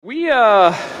We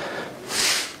got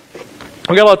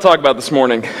a lot to talk about this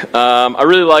morning. I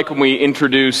really like when we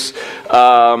introduce,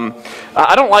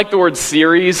 I don't like the word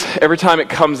series. Every time it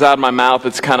comes out of my mouth,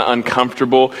 it's kind of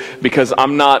uncomfortable because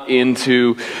I'm not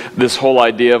into this whole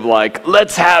idea of like,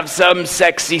 let's have some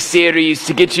sexy series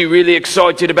to get you really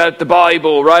excited about the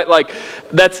Bible, right? Like,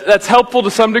 that's helpful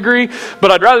to some degree, but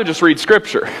I'd rather just read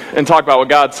Scripture and talk about what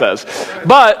God says.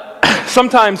 But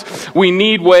sometimes we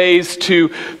need ways to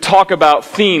talk about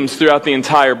themes throughout the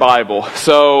entire Bible.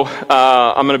 So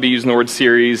I'm going to be using the word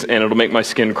series, and it'll make my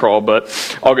skin crawl,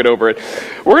 but I'll get over it.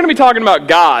 We're going to be talking about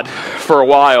God for a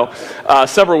while.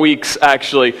 Several weeks,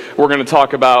 actually. We're going to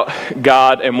talk about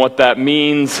God and what that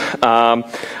means,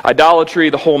 idolatry,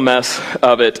 the whole mess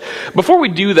of it. Before we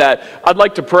do that, I'd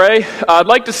like to pray. I'd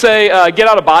like to say, get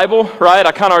out a Bible, right?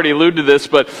 I kind of already alluded to this,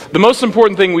 but the most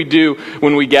important thing we do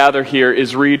when we gather here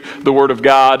is read the Word of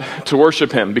God to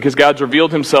worship Him, because God's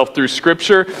revealed Himself through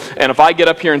Scripture, and if I get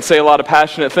up here and say a lot of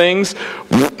passionate things,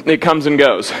 it comes and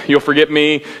goes. You'll forget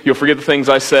me, you'll forget the things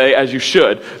I say, as you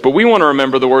should, but we want to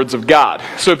remember the words of God.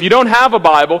 So if you don't have a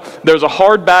Bible, there's a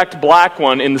hard-backed black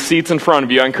one in the seats in front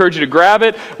of you. I encourage you to grab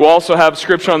it. We'll also have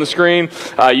Scripture on the screen.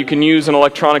 You can use an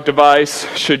electronic device,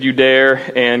 should you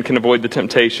dare, and can avoid the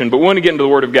temptation, but we want to get into the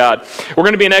Word of God. We're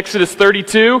going to be in Exodus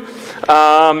 32,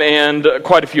 and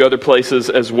quite a few other places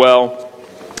as well.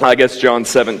 I guess John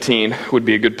 17 would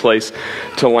be a good place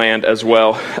to land as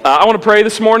well. I want to pray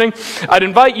this morning. I'd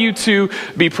invite you to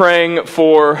be praying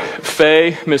for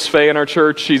Faye, Miss Faye in our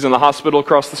church. She's in the hospital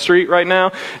across the street right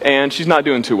now, and she's not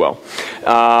doing too well.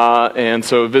 And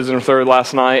so visiting with her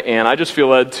last night, and I just feel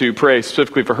led to pray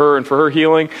specifically for her and for her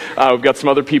healing. We've got some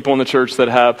other people in the church that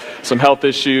have some health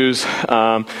issues,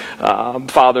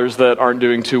 fathers that aren't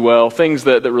doing too well, things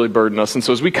that really burden us. And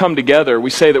so as we come together, we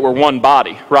say that we're one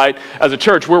body, right? As a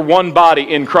church, we're one body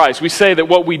in Christ. We say that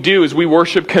what we do is we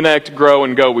worship, connect, grow,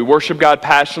 and go. We worship God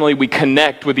passionately. We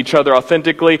connect with each other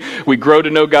authentically. We grow to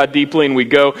know God deeply, and we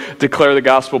go declare the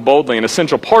gospel boldly. An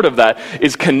essential part of that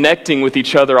is connecting with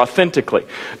each other authentically,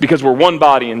 because we're one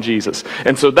body in Jesus.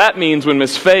 And so that means when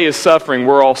Miss Faye is suffering,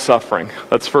 we're all suffering.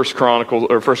 That's 1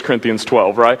 Corinthians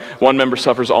 12, right? One member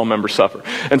suffers, all members suffer.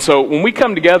 And so when we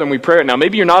come together and we pray, now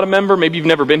maybe you're not a member, maybe you've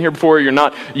never been here before, you're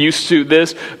not used to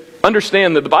this.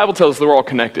 Understand that the Bible tells us that we're all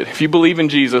connected. If you believe in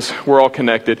Jesus, we're all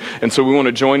connected. And so we want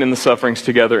to join in the sufferings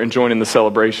together and join in the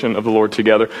celebration of the Lord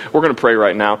together. We're going to pray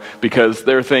right now because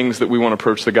there are things that we want to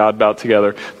approach the God about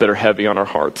together that are heavy on our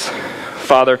hearts.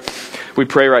 Father, we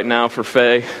pray right now for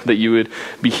Faye that you would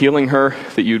be healing her,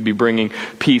 that you would be bringing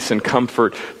peace and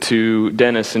comfort to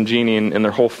Dennis and Jeannie and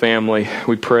their whole family.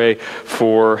 We pray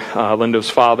for Lindo's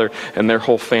father and their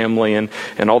whole family and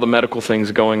all the medical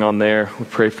things going on there. We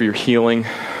pray for your healing.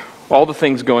 All the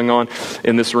things going on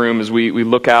in this room as we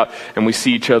look out and we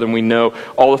see each other and we know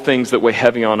all the things that weigh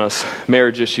heavy on us.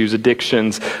 Marriage issues,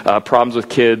 addictions, problems with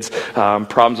kids,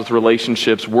 problems with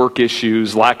relationships, work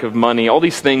issues, lack of money, all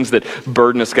these things that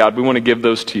burden us, God. We want to give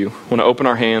those to you. We want to open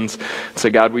our hands and say,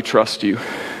 God, we trust you.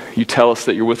 You tell us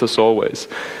that you're with us always,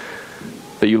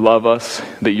 that you love us,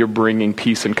 that you're bringing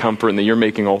peace and comfort, and that you're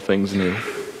making all things new.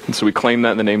 And so we claim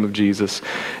that in the name of Jesus,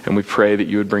 and we pray that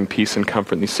you would bring peace and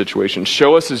comfort in these situations.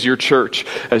 Show us as your church,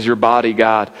 as your body,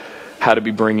 God, how to be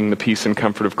bringing the peace and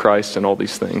comfort of Christ in all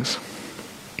these things.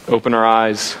 Open our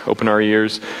eyes, open our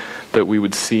ears, that we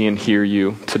would see and hear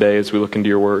you today as we look into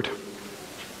your word.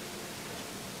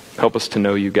 Help us to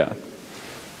know you, God,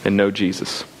 and know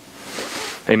Jesus.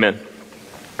 Amen.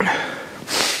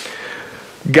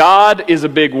 God is a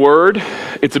big word.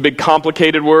 It's a big,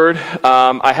 complicated word.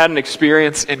 I had an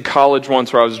experience in college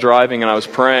once where I was driving and I was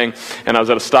praying, and I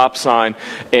was at a stop sign,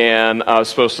 and I was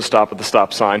supposed to stop at the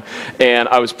stop sign. And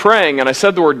I was praying, and I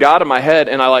said the word God in my head,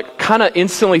 and I kind of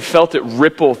instantly felt it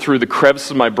ripple through the crevices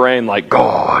of my brain, like,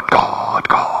 God, God,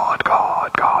 God,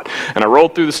 God, God. And I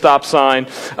rolled through the stop sign,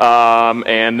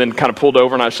 and then kind of pulled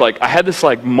over, and I was I had this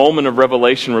moment of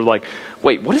revelation where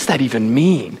wait, what does that even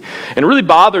mean? And it really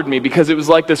bothered me because it was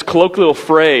like this colloquial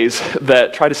phrase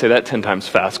that, try to say that 10 times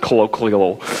fast,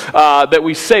 colloquial, that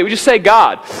we just say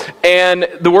God. And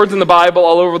the words in the Bible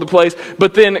all over the place,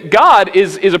 but then God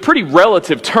is a pretty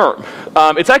relative term.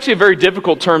 It's actually a very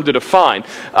difficult term to define.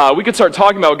 We could start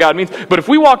talking about what God means, but if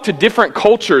we walk to different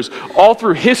cultures all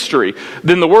through history,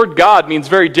 then the word God means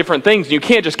very different things. And you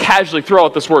can't just casually throw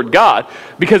out this word God,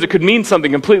 because it could mean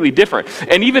something completely different.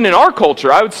 And even in our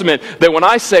culture, I would submit that when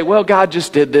I say, well, God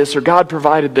just did this, or God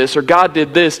provided this, or God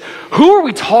did this, who are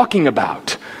we talking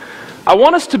about? I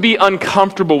want us to be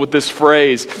uncomfortable with this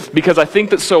phrase because I think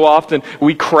that so often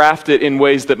we craft it in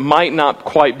ways that might not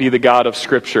quite be the God of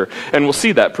Scripture. And we'll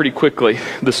see that pretty quickly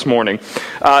this morning.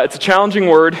 It's a challenging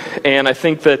word, and I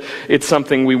think that it's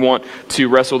something we want to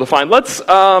wrestle to find. Let's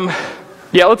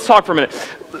talk for a minute.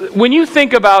 When you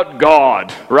think about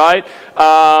God, right,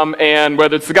 and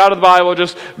whether it's the God of the Bible,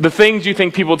 just the things you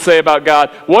think people would say about God,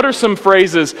 what are some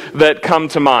phrases that come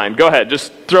to mind? Go ahead,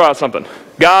 just throw out something.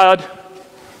 God.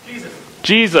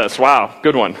 Jesus. Wow,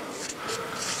 good one.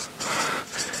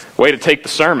 Way to take the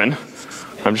sermon.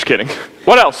 I'm just kidding.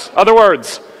 What else? Other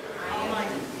words?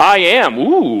 I am.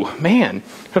 Ooh, man,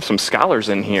 we have some scholars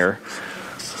in here.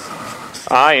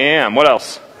 I am. What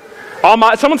else?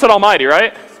 Someone said Almighty,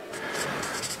 right?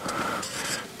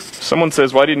 Someone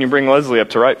says, why didn't you bring Leslie up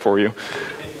to write for you?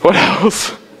 What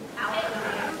else?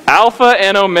 Alpha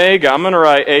and Omega. I'm going to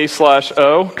write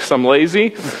A/O because I'm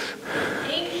lazy.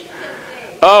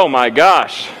 Oh my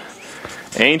gosh.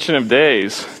 Ancient of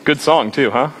Days. Good song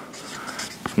too, huh?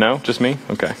 No? Just me?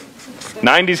 Okay.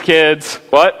 90s kids.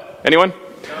 What? Anyone?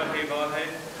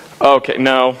 Okay,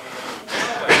 no.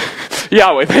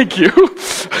 Yahweh, thank you.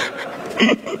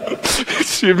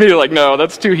 You'd be like, no,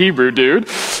 that's too Hebrew, dude.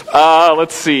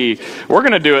 Let's see. We're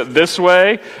going to do it this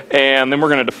way, and then we're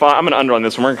going to define. I'm going to underline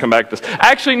this one. We're going to come back to this.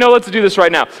 Actually, no, let's do this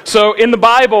right now. So in the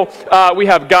Bible, we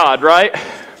have God, right?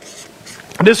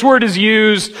 This word is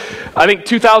used, I think,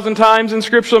 2,000 times in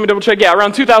Scripture. Let me double check. Yeah,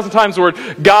 around 2,000 times the word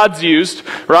God's used,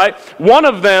 right? One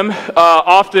of them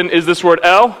often is this word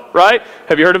El, right?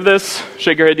 Have you heard of this?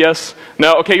 Shake your head, yes?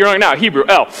 No? Okay, you're on now. Hebrew,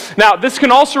 El. Now, this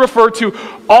can also refer to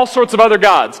all sorts of other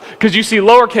gods, because you see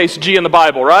lowercase g in the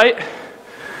Bible, right?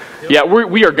 Yeah,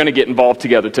 we are going to get involved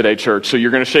together today, church. So you're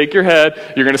going to shake your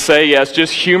head. You're going to say yes.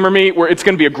 Just humor me. It's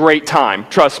going to be a great time.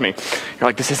 Trust me. You're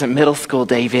like, this isn't middle school,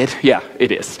 David. Yeah,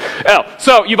 it is. El.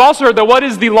 So you've also heard that what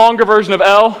is the longer version of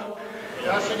El?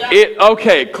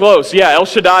 Okay, close. Yeah, El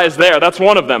Shaddai is there. That's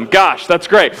one of them. Gosh, that's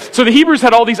great. So the Hebrews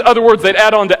had all these other words they'd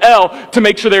add on to El to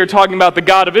make sure they were talking about the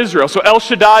God of Israel. So El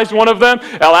Shaddai is one of them.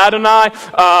 El Adonai.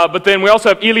 But then we also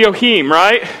have Elohim,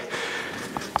 right?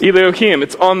 Elohim,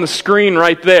 it's on the screen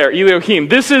right there. Elohim.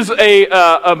 This is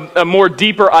a more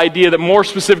deeper idea that more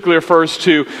specifically refers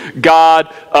to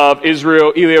God of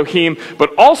Israel, Elohim.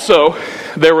 But also,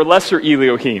 there were lesser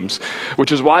Elohims,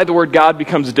 which is why the word God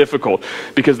becomes difficult.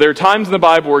 Because there are times in the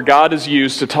Bible where God is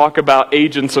used to talk about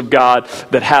agents of God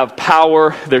that have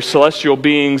power, they're celestial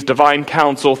beings, divine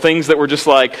counsel, things that were just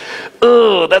like,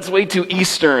 oh, that's way too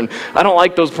Eastern. I don't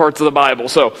like those parts of the Bible.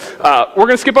 So we're going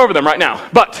to skip over them right now.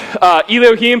 But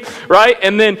Elohim, right?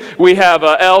 And then we have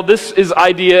El. This is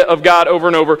idea of God over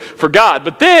and over for God.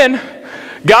 But then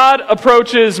God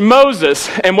approaches Moses,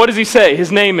 and what does he say?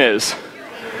 His name is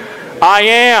I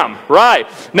am. Right.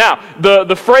 Now,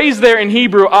 the phrase there in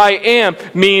Hebrew, I am,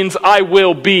 means I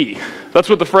will be. That's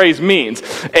what the phrase means.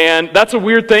 And that's a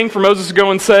weird thing for Moses to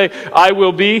go and say, I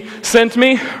will be sent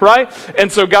me, right? And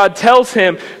so God tells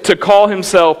him to call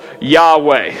himself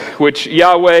Yahweh, which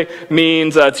Yahweh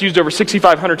means, it's used over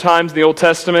 6,500 times in the Old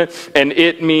Testament, and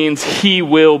it means he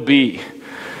will be.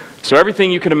 So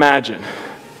everything you can imagine,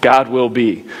 God will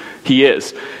be. He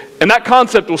is. And that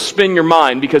concept will spin your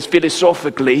mind because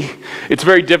philosophically, it's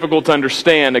very difficult to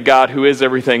understand a God who is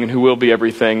everything and who will be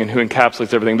everything and who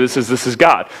encapsulates everything. This is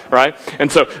God, right?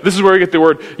 And so this is where we get the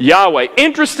word Yahweh.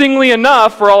 Interestingly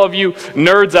enough, for all of you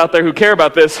nerds out there who care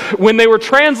about this, when they were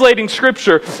translating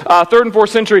Scripture, 3rd and 4th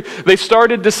century, they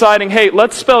started deciding, hey,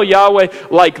 let's spell Yahweh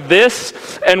like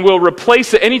this, and we'll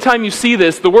replace it. Anytime you see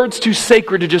this, the word's too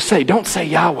sacred to just say. Don't say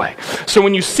Yahweh. So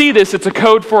when you see this, it's a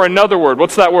code for another word.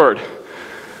 What's that word?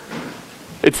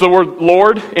 It's the word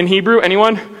Lord in Hebrew.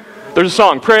 Anyone? There's a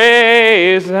song.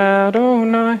 Praise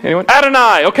Adonai. Anyone?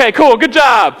 Adonai. Okay, cool. Good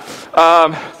job.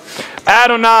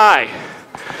 Adonai.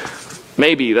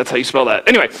 Maybe that's how you spell that.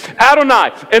 Anyway,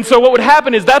 Adonai. And so what would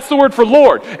happen is that's the word for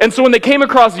Lord. And so when they came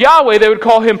across Yahweh, they would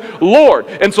call him Lord.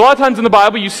 And so a lot of times in the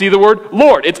Bible, you see the word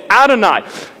Lord. It's Adonai.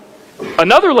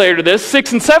 Another layer to this,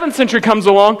 6th and 7th century comes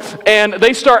along, and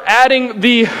they start adding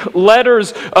the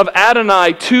letters of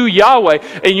Adonai to Yahweh,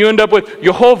 and you end up with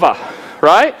Jehovah,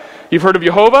 right? You've heard of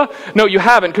Jehovah? No, you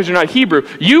haven't because you're not Hebrew.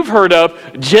 You've heard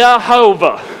of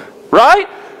Jehovah, right?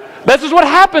 This is what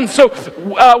happens. So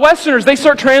Westerners, they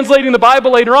start translating the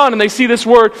Bible later on, and they see this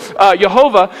word,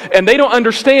 Jehovah, and they don't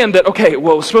understand that, okay,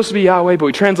 well, it's supposed to be Yahweh, but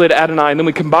we translated Adonai, and then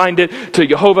we combined it to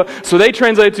Jehovah. So they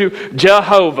translate it to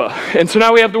Jehovah. And so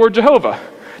now we have the word Jehovah.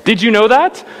 Did you know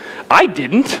that? I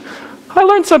didn't. I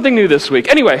learned something new this week.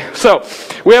 Anyway, so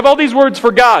we have all these words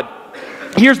for God.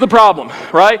 Here's the problem,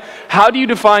 right? How do you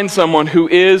define someone who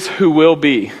is, who will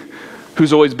be,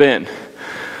 who's always been?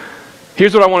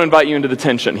 Here's what I want to invite you into the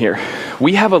tension here.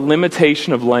 We have a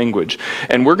limitation of language,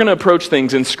 and we're going to approach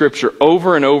things in Scripture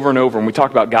over and over and over. When we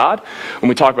talk about God, when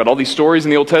we talk about all these stories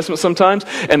in the Old Testament sometimes,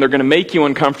 and they're going to make you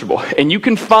uncomfortable. And you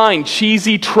can find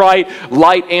cheesy, trite,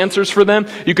 light answers for them.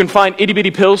 You can find itty-bitty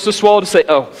pills to swallow to say,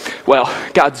 oh, well,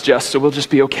 God's just, so we'll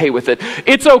just be okay with it.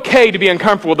 It's okay to be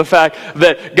uncomfortable with the fact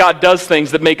that God does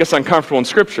things that make us uncomfortable in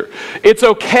Scripture. It's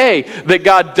okay that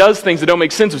God does things that don't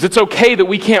make sense to us. It's okay that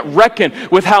we can't reckon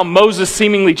with how Moses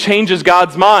seemingly changes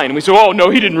God's mind. And we say, oh, no,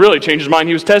 he didn't really change his mind.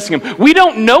 He was testing him. We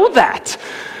don't know that.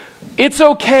 It's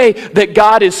okay that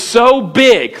God is so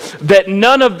big that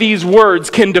none of these words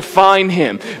can define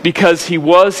him because he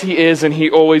was, he is, and he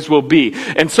always will be.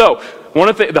 And so, one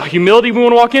of the humility we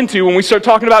want to walk into when we start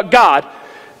talking about God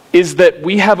is that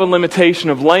we have a limitation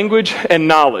of language and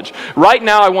knowledge. Right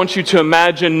now, I want you to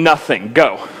imagine nothing.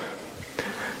 Go.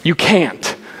 You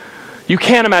can't. You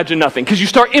can't imagine nothing because you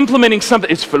start implementing something.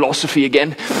 It's philosophy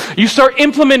again. You start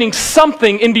implementing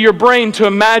something into your brain to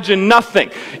imagine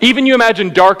nothing. Even you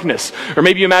imagine darkness. Or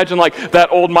maybe you imagine like that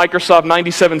old Microsoft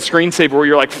 97 screensaver where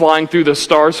you're like flying through the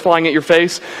stars flying at your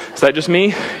face. Is that just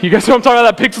me? You guys know what I'm talking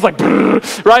about? That pixel's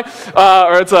like, right?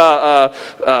 Or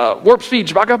it's warp speed,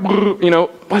 Chewbacca,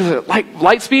 what is it?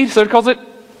 Light speed? Is that what it calls it?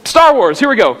 Star Wars, here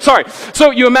we go. Sorry. So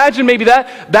you imagine maybe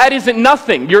that isn't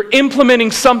nothing. You're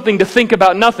implementing something to think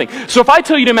about nothing. So if I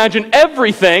tell you to imagine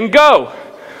everything, go.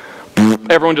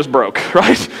 Everyone just broke,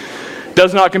 right?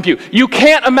 Does not compute. You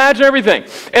can't imagine everything.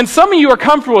 And some of you are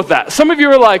comfortable with that. Some of you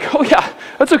are like, oh yeah,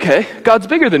 that's okay. God's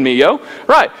bigger than me, yo.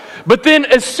 Right. But then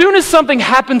as soon as something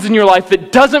happens in your life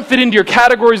that doesn't fit into your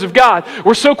categories of God,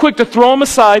 we're so quick to throw him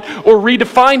aside or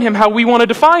redefine him how we want to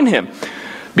define him.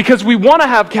 Because we want to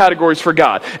have categories for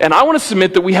God. And I want to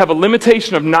submit that we have a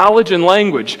limitation of knowledge and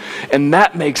language. And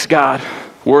that makes God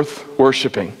worth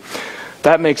worshiping.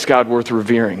 That makes God worth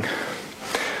revering.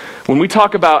 When we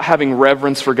talk about having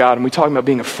reverence for God and we talk about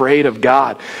being afraid of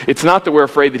God, it's not that we're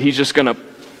afraid that he's just going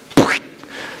to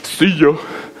see you.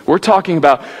 We're talking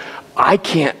about, I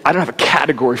don't have a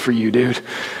category for you, dude.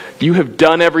 You have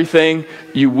done everything.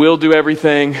 You will do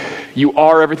everything. You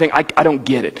are everything. I don't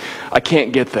get it. I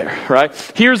can't get there, right?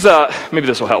 Here's, maybe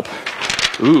this will help.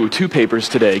 Ooh, 2 papers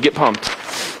today. Get pumped.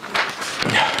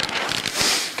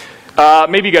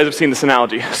 Maybe you guys have seen this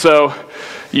analogy. So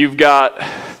you've got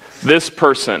this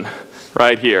person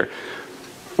right here.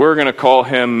 We're going to call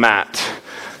him Matt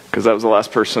because that was the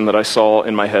last person that I saw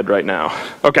in my head right now.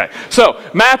 Okay, so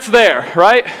Matt's there,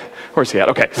 right? Where's he at?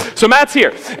 Okay, so Matt's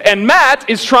here. And Matt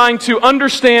is trying to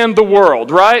understand the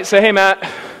world, right? Say, hey, Matt.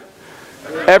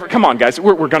 Come on, guys.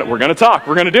 We're gonna talk.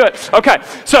 We're gonna do it. Okay,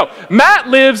 so Matt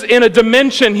lives in a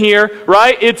dimension here,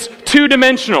 right? It's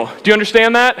 2-dimensional. Do you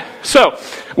understand that? So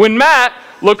when Matt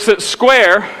looks at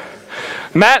square,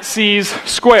 Matt sees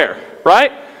square,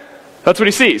 right? That's what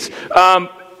he sees.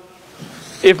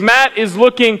 If Matt is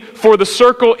looking for the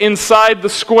circle inside the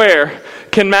square,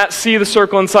 can Matt see the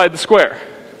circle inside the square?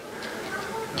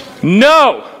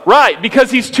 No, right,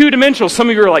 because he's 2-dimensional. Some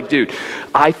of you are like, dude,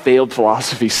 I failed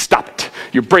philosophy. Stop it.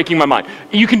 You're breaking my mind.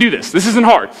 You can do this. This isn't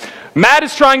hard. Matt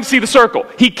is trying to see the circle.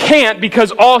 He can't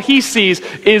because all he sees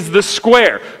is the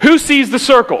square. Who sees the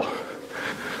circle?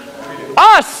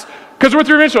 Us, because we're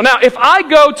 3-dimensional. Now, if I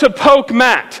go to poke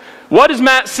Matt, what is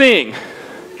Matt seeing?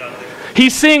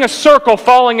 He's seeing a circle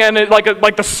falling in it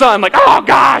like the sun, like, oh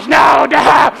gosh, no,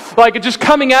 like it just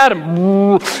coming at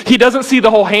him. He doesn't see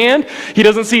the whole hand. He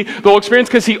doesn't see the whole experience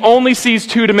because he only sees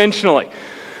 2-dimensionally.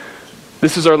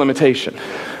 This is our limitation,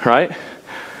 right?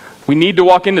 We need to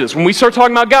walk into this. When we start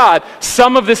talking about God,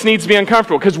 some of this needs to be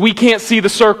uncomfortable because we can't see the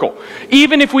circle.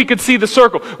 Even if we could see the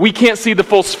circle, we can't see the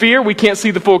full sphere. We can't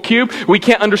see the full cube. We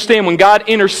can't understand when God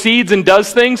intercedes and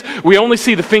does things, we only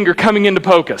see the finger coming in to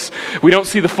poke us. We don't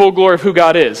see the full glory of who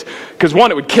God is. Because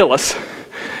one, it would kill us.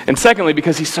 And secondly,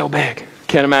 because he's so big.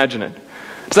 Can't imagine it.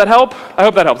 Does that help? I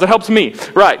hope that helps. That helps me.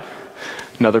 Right.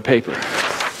 Another paper.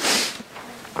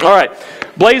 All right.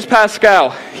 Blaise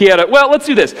Pascal, let's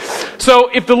do this. So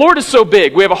if the Lord is so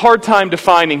big, we have a hard time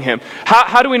defining him.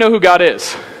 How do we know who God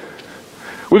is?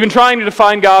 We've been trying to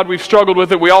define God. We've struggled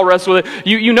with it. We all wrestle with it.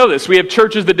 You know this. We have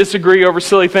churches that disagree over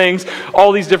silly things,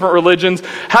 all these different religions.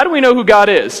 How do we know who God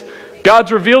is?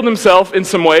 God's revealed himself in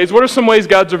some ways. What are some ways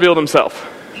God's revealed himself?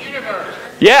 The universe.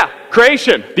 Yeah,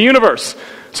 creation, the universe.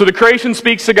 So the creation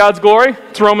speaks to God's glory.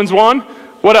 It's Romans 1.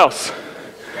 What else?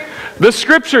 The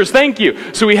scriptures, thank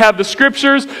you. So we have the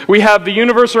scriptures, we have the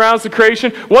universe around us, the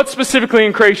creation. What specifically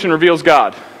in creation reveals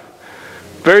God?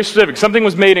 Very specific. Something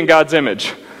was made in God's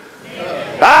image.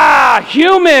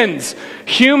 Humans!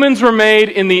 Humans were made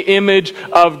in the image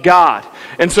of God.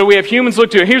 And so we have humans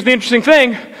look to it. Here's the interesting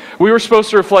thing. We were supposed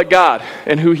to reflect God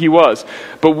and who He was.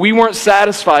 But we weren't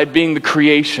satisfied being the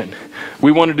creation.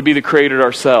 We wanted to be the creator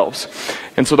ourselves.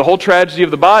 And so the whole tragedy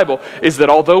of the Bible is that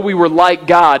although we were like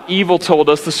God, evil told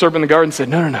us, the serpent in the garden said,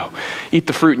 no, eat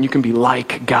the fruit and you can be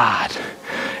like God.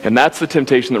 And that's the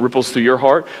temptation that ripples through your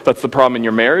heart. That's the problem in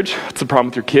your marriage. That's the problem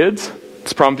with your kids. It's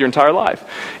the problem with your entire life,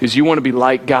 is you want to be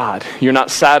like God. You're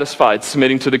not satisfied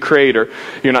submitting to the Creator.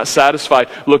 You're not satisfied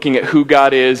looking at who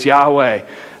God is, Yahweh,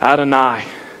 Adonai.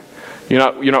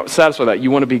 You're not satisfied with that.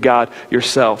 You want to be God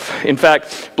yourself. In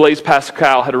fact, Blaise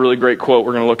Pascal had a really great quote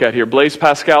we're going to look at here. Blaise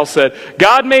Pascal said,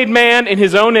 "God made man in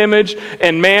His own image,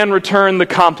 and man returned the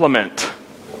compliment."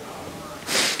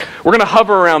 We're going to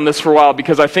hover around this for a while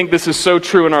because I think this is so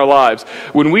true in our lives.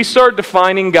 When we start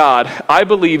defining God, I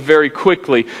believe very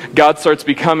quickly God starts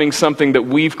becoming something that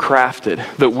we've crafted,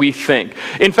 that we think.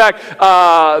 In fact,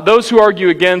 those who argue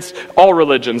against all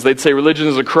religions, they'd say religion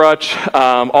is a crutch,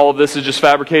 all of this is just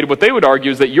fabricated. What they would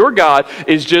argue is that your God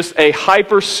is just a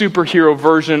hyper superhero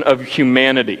version of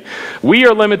humanity. We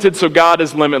are limited, so God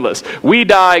is limitless. We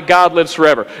die, God lives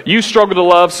forever. You struggle to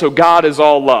love, so God is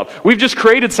all love. We've just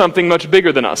created something much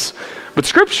bigger than us. But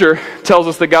Scripture tells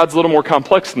us that God's a little more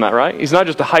complex than that, right? He's not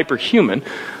just a hyperhuman.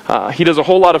 He does a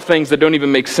whole lot of things that don't even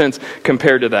make sense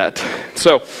compared to that.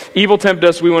 So, evil tempted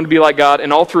us, we want to be like God,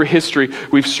 and all through history,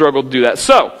 we've struggled to do that.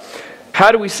 So,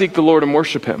 how do we seek the Lord and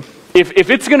worship Him? If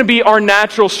it's going to be our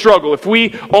natural struggle, if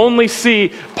we only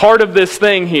see part of this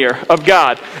thing here of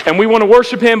God, and we want to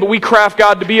worship Him, but we craft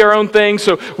God to be our own thing,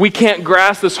 so we can't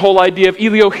grasp this whole idea of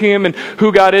Elohim and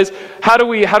who God is, how do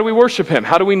we worship Him?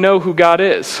 How do we know who God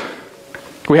is?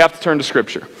 We have to turn to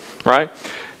Scripture, right?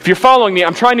 If you're following me,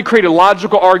 I'm trying to create a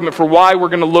logical argument for why we're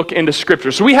going to look into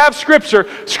Scripture. So we have Scripture.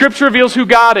 Scripture reveals who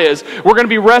God is. We're going to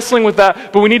be wrestling with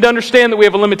that, but we need to understand that we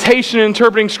have a limitation in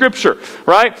interpreting Scripture,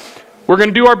 right? We're going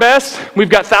to do our best. We've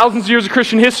got thousands of years of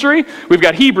Christian history. We've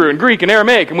got Hebrew and Greek and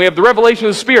Aramaic, and we have the revelation of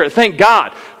the Spirit. Thank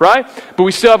God, right? But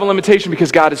we still have a limitation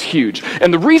because God is huge.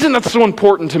 And the reason that's so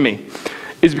important to me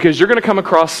is because you're going to come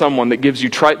across someone that gives you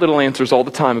trite little answers all the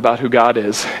time about who God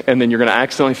is, and then you're going to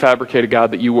accidentally fabricate a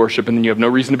God that you worship, and then you have no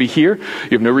reason to be here.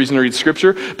 You have no reason to read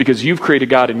Scripture because you've created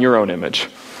God in your own image.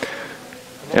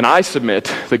 And I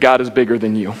submit that God is bigger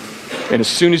than you. And as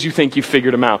soon as you think you've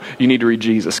figured Him out, you need to read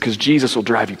Jesus, because Jesus will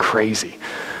drive you crazy.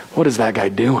 What is that guy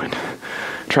doing?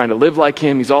 Trying to live like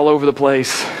Him. He's all over the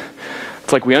place.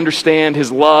 It's like we understand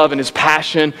His love and His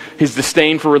passion, His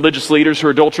disdain for religious leaders who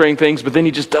are adulterating things, but then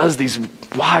He just does these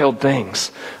wild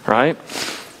things, right?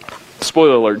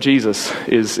 Spoiler alert, Jesus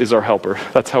is our helper.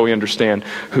 That's how we understand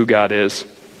who God is.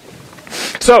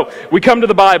 So, we come to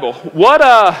the Bible. What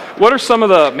are some of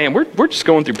the... Man, we're just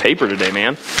going through paper today,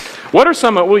 man. What are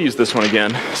some... We'll use this one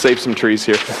again. Save some trees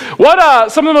here.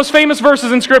 What some of the most famous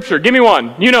verses in Scripture? Give me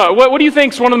one. You know it. What do you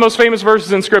think is one of the most famous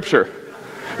verses in Scripture?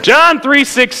 John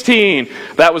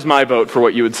 3:16. That was my vote for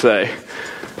what you would say.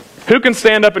 Who can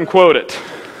stand up and quote it?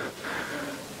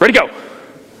 Ready, go.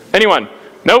 Anyone?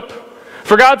 Nope.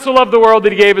 For God so loved the world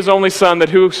that He gave His only Son, that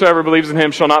whosoever believes in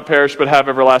Him shall not perish but have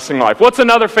everlasting life. What's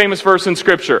another famous verse in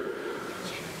Scripture?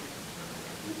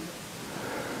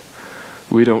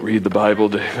 We don't read the Bible,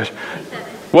 David.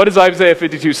 What is Isaiah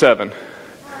 52:7?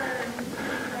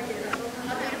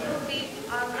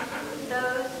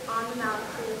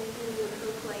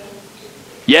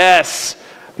 Yes,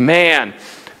 man,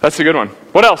 that's a good one.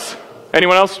 What else?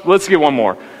 Anyone else? Let's get one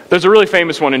more. There's a really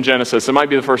famous one in Genesis. It might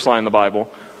be the first line in the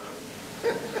Bible.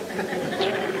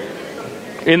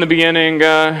 In the beginning,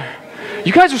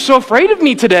 you guys are so afraid of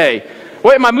me today.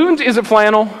 Wait, am I moving? Is it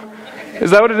flannel?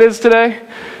 Is that what it is today?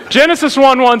 Genesis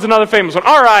 1:1 is another famous one.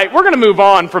 All right, we're going to move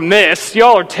on from this.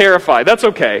 Y'all are terrified. That's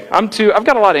okay. I've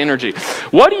got a lot of energy.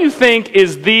 What do you think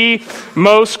is the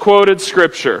most quoted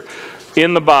scripture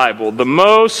in the Bible? The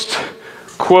most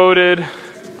quoted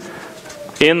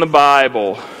in the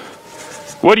Bible.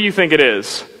 What do you think it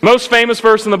is? Most famous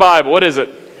verse in the Bible. What is it?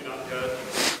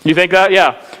 You think that?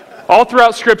 Yeah. All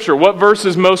throughout Scripture, what verse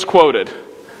is most quoted?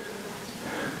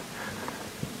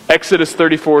 Exodus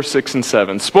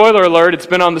 34:6-7. Spoiler alert, it's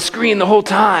been on the screen the whole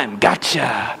time.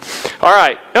 Gotcha. All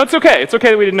right. No, it's okay. It's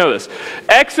okay that we didn't know this.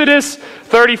 Exodus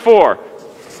 34.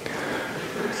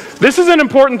 This is an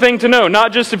important thing to know,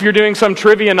 not just if you're doing some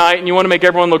trivia night and you want to make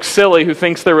everyone look silly who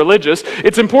thinks they're religious.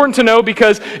 It's important to know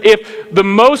because if the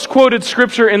most quoted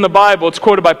scripture in the Bible, it's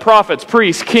quoted by prophets,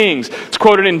 priests, kings, it's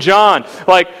quoted in John,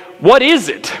 what is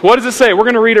it? What does it say? We're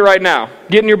going to read it right now.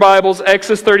 Get in your Bibles,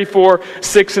 Exodus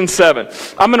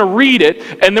 34:6-7. I'm going to read it,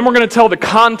 and then we're going to tell the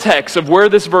context of where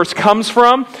this verse comes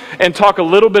from and talk a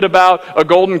little bit about a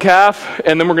golden calf,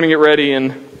 and then we're going to get ready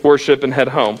and worship and head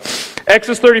home.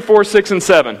 Exodus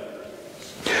 34:6-7.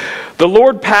 The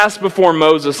Lord passed before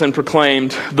Moses and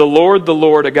proclaimed, the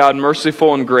Lord, a God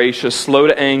merciful and gracious, slow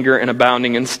to anger and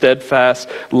abounding in steadfast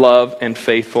love and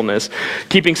faithfulness,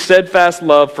 keeping steadfast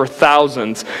love for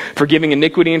thousands, forgiving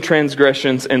iniquity and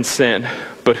transgressions and sin,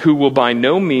 but who will by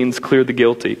no means clear the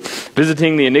guilty,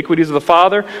 visiting the iniquities of the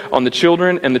father on the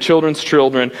children and the children's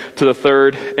children to the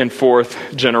third and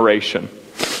fourth generation.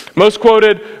 Most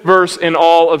quoted verse in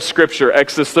all of Scripture,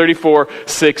 Exodus 34,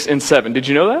 6, and 7. Did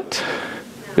you know that?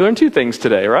 You learned two things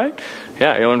today, right?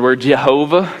 Yeah, you learned where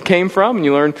Jehovah came from, and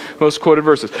you learned most quoted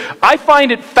verses. I find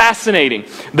it fascinating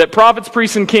that prophets,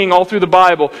 priests, and king all through the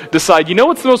Bible decide, you know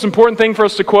what's the most important thing for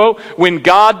us to quote? When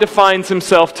God defines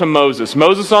himself to Moses.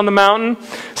 Moses on the mountain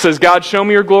says, God, show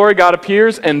me your glory. God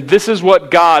appears, and this is what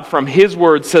God, from his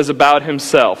word, says about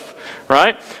himself.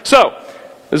 Right? So,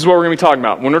 this is what we're going to be talking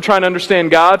about. When we're trying to understand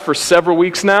God for several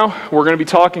weeks now, we're going to be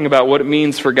talking about what it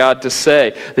means for God to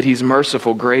say that he's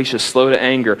merciful, gracious, slow to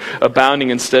anger, abounding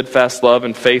in steadfast love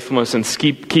and faithfulness, and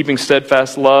keeping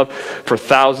steadfast love for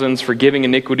thousands, forgiving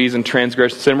iniquities and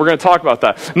transgressions. And we're going to talk about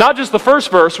that. Not just the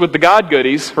first verse with the God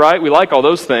goodies, right? We like all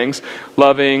those things.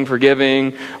 Loving,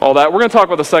 forgiving, all that. We're going to talk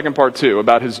about the second part too,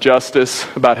 about his justice,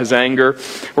 about his anger.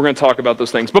 We're going to talk about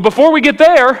those things. But before we get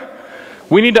there,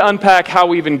 we need to unpack how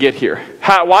we even get here.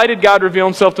 Why did God reveal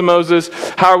himself to Moses?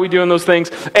 How are we doing those things?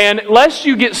 And lest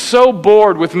you get so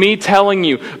bored with me telling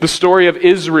you the story of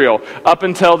Israel up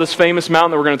until this famous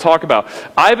mountain that we're going to talk about,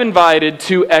 I've invited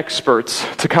two experts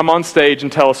to come on stage and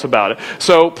tell us about it.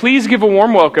 So please give a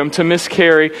warm welcome to Miss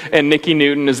Carrie and Nikki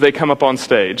Newton as they come up on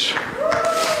stage.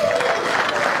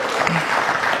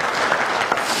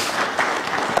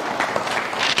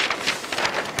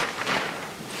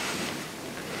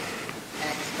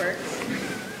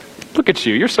 Look at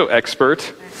you. You're so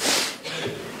expert.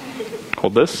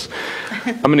 Hold this.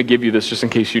 I'm going to give you this just in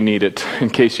case you need it. In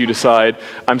case you decide,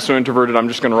 I'm so introverted, I'm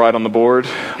just going to write on the board.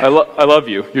 I love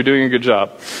you. You're doing a good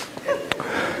job.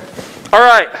 All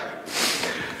right.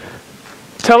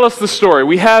 Tell us the story.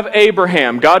 We have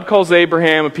Abraham. God calls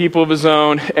Abraham a people of his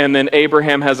own, and then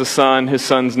Abraham has a son. His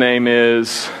son's name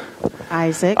is?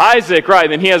 Isaac. Isaac, right.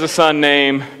 Then he has a son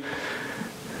named?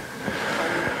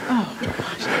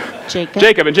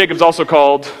 Jacob, and Jacob's also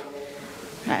called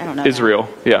I don't know Israel.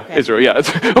 that. Yeah, okay. Israel. Yeah,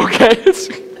 okay.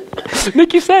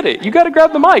 Nick, you said it. You got to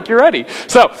grab the mic. You're ready.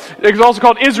 So it's also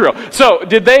called Israel. So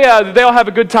did they all have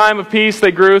a good time of peace?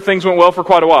 They grew. Things went well for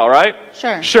quite a while, right?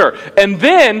 Sure. Sure. And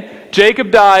then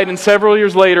Jacob died, and several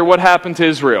years later, what happened to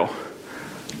Israel?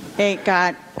 They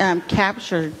got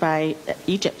captured by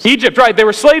Egypt. Egypt, right? They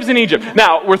were slaves in Egypt.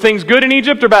 Now, were things good in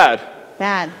Egypt or bad?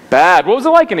 Bad. Bad. What was it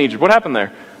like in Egypt? What happened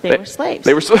there? They were slaves.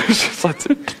 They were slaves.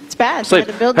 It's bad. Slaves. They had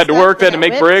to build had to stuff, work, they had to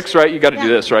make whips. bricks, right? You got to do Yeah.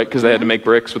 this, right? Because they had to make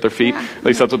bricks with their feet. Yeah. At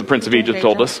least that's what the Prince of Did a Egypt great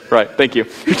told job. us. Right, thank you.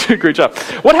 You did a great job.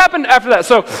 What happened after that?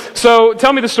 So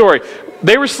tell me the story.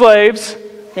 They were slaves.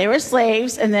 They were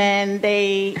slaves, and then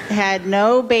they had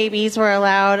no babies were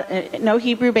allowed, no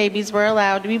Hebrew babies were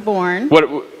allowed to be born.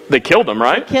 They killed them,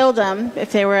 right? Killed them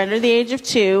if they were under the age of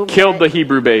 2. Killed the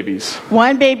Hebrew babies.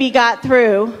 One baby got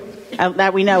through,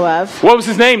 that we know of. What was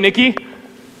his name, Nikki?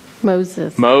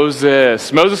 Moses.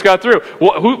 Moses got through.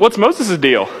 What's Moses'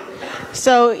 deal?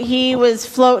 So he was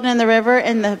floating in the river,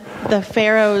 and the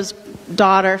Pharaoh's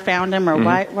daughter found him, or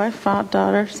wife,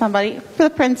 daughter, somebody, the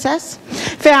princess,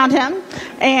 found him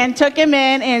and took him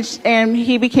in, and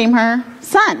he became her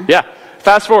son. Yeah.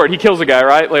 Fast forward, he kills a guy,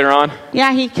 right? Later on.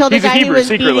 Yeah, he killed He's a a guy who Hebrew, was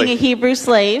secretly. beating a Hebrew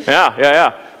slave.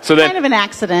 Yeah. So then, Kind of an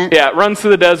accident. yeah, runs to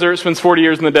the desert, spends 40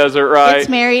 years in the desert, right? Gets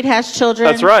married, has children.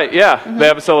 That's right. Yeah, They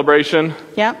have a celebration.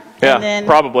 Yep. Yeah, And then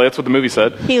probably. That's what the movie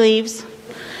said. he leaves.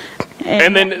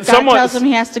 And then God someone tells him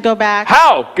he has to go back.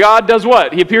 How? God does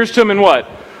what? He appears to him in what?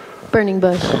 Burning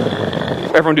bush.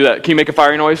 Everyone do that. Can you make a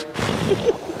fiery noise?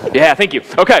 Yeah, thank you.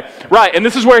 Okay, right. And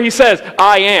this is where he says,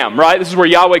 I am, right? This is where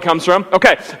Yahweh comes from.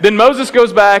 Okay, then Moses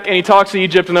goes back and he talks to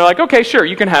Egypt, and they're like, okay, sure,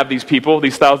 you can have these people,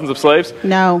 these thousands of slaves.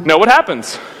 No. No, what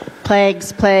happens?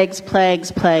 Plagues.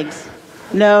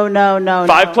 No.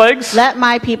 5 plagues? Let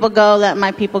my people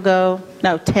go.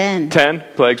 No, 10. 10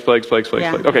 plagues.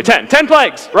 Yeah. Okay, 10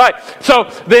 plagues, right. So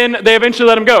then they eventually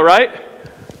let him go, right?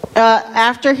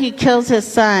 After he kills his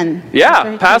son. Yeah,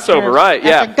 After he Passover, takes right,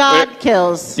 care of- yeah. After God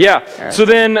kills. Yeah. So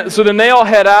then they all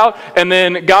head out, and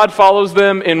then God follows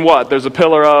them in what? There's a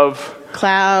pillar of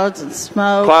Clouds and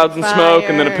smoke.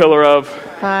 and then a pillar of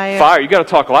fire. You got to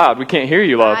talk loud. We can't hear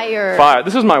you, love. Fire.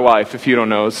 This is my wife, if you don't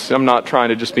know. I'm not trying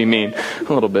to just be mean.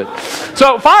 A little bit.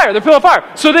 So fire, the pillar of fire.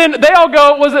 So then they all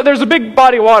go, there's a big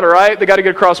body of water, right? They got to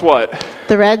get across what?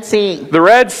 The Red Sea. The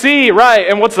Red Sea, right.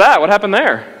 And what's that? What happened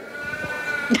there?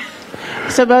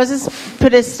 So Moses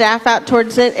put his staff out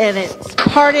towards it, and it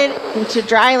parted into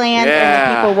dry land,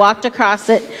 and the people walked across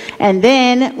it. And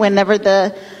then, whenever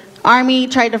the army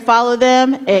tried to follow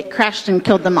them, it crashed and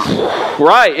killed them all.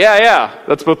 Right, yeah.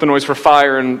 That's both the noise for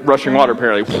fire and rushing water,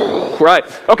 apparently. Right.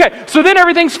 Okay, so then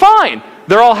everything's fine.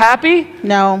 They're all happy?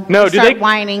 No. No, they start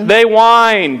whining. They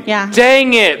whine. Yeah.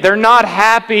 Dang it, they're not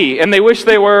happy, and they wish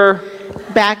they were...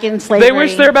 back in slavery. They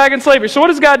wish they were back in slavery. So what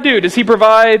does God do? Does he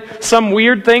provide some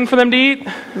weird thing for them to eat?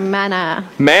 Manna.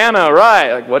 Manna,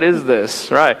 right. Like, what is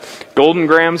this? Right. Golden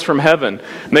grams from heaven.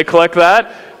 And they collect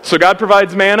that. So God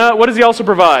provides manna. What does he also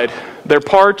provide? They're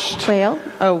parched. Quail.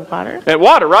 Oh, water. And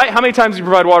water, right? How many times do you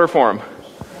provide water for them?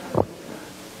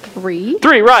 3.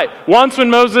 3, right. Once when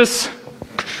Moses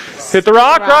hit the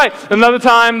rock, right. Another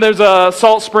time there's a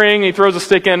salt spring, he throws a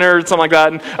stick in there, something like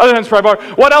that. And other times provide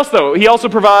water. What else though? He also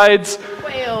provides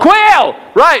quail,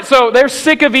 right. So they're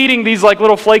sick of eating these like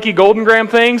little flaky golden gram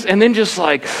things, and then just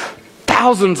like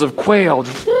thousands of quail,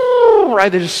 right?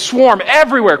 They just swarm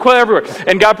everywhere, quail everywhere.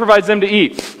 And God provides them to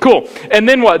eat. Cool. And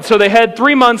then what? So they had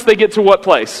 3 months, they get to what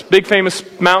place? Big famous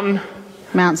mountain?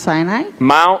 Mount Sinai.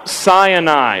 Mount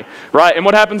Sinai, right. And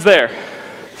what happens there?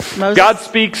 Moses. God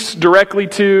speaks directly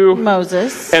to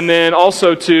Moses. and then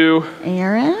also to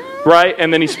Aaron. right,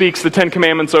 and then he speaks the 10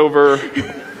 Commandments over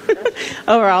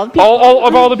Over all the people.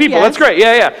 all the people. Yes. That's great.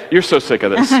 Yeah. You're so sick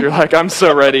of this. You're like, I'm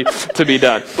so ready to be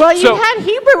done. Well, you had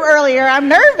Hebrew earlier. I'm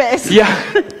nervous.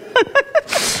 Yeah.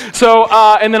 So,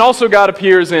 and then also God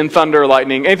appears in thunder,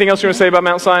 lightning. Anything else you want to say about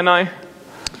Mount Sinai?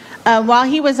 While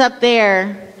he was up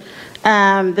there,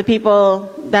 the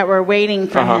people that were waiting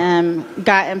for him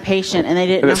got impatient, and they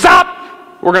didn't know. Stop!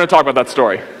 We're going to talk about that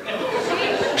story.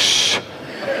 Shh.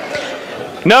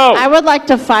 No. I would like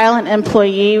to file an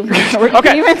employee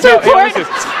grievance report.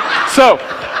 So,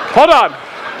 hold on.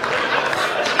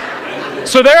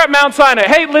 So they're at Mount Sinai.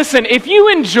 Hey, listen, if you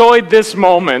enjoyed this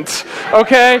moment,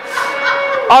 okay,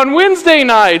 on Wednesday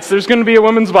nights, there's going to be a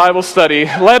women's Bible study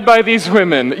led by these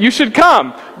women. You should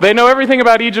come. They know everything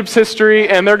about Egypt's history,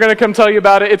 and they're going to come tell you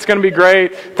about it. It's going to be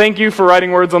great. Thank you for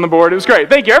writing words on the board. It was great.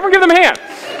 Thank you. Everyone give them a hand.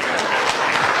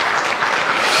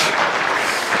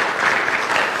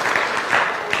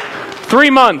 3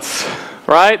 months,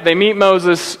 right? They meet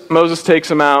Moses. Moses takes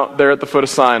them out. They're at the foot of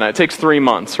Sinai. It takes 3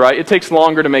 months, right? It takes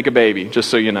longer to make a baby, just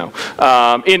so you know,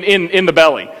 in the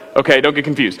belly. Okay, don't get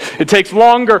confused. It takes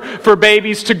longer for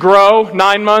babies to grow.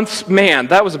 9 months. Man,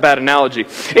 that was a bad analogy.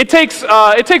 It takes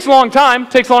a long time.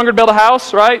 It takes longer to build a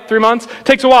house, right? 3 months. It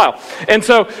takes a while. And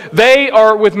so they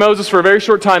are with Moses for a very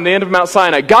short time, the end of Mount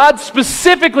Sinai. God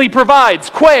specifically provides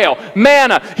quail,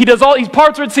 manna. He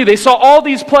parts Red Sea. They saw all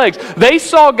these plagues. They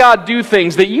saw God do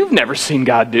things that you've never seen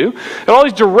God do. And all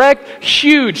these direct,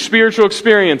 huge spiritual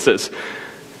experiences.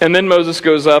 And then Moses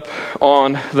goes up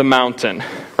on the mountain,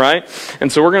 right?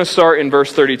 And so we're going to start in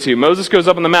verse 32. Moses goes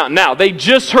up on the mountain. Now, they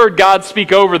just heard God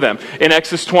speak over them in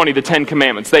Exodus 20, the 10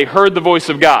 Commandments. They heard the voice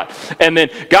of God. And then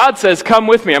God says, come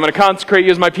with me. I'm going to consecrate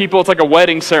you as my people. It's like a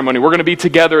wedding ceremony. We're going to be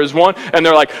together as one. And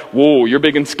they're like, whoa, you're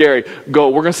big and scary. Go,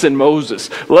 we're going to send Moses.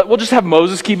 We'll just have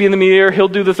Moses keep you in the meteor. He'll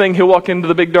do the thing. He'll walk into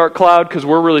the big dark cloud because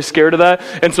we're really scared of that.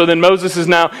 And so then Moses is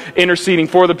now interceding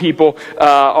for the people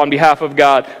on behalf of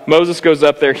God. Moses goes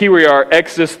up there. Here we are,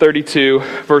 Exodus 32,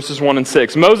 verses 1 and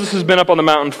 6. Moses has been up on the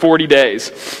mountain 40 days.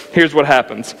 Here's what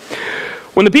happens.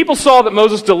 When the people saw that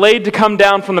Moses delayed to come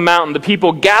down from the mountain, the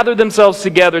people gathered themselves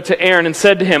together to Aaron and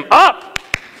said to him, up!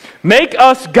 Make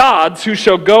us gods who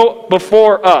shall go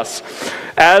before us.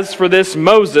 As for this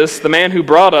Moses, the man who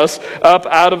brought us up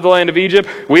out of the land of Egypt,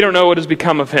 we don't know what has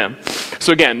become of him.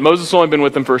 So again, Moses has only been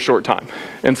with them for a short time.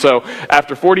 And so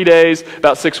after 40 days,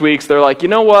 about 6 weeks, they're like, you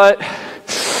know what?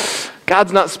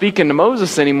 God's not speaking to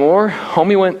Moses anymore.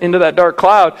 Homie went into that dark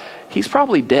cloud. He's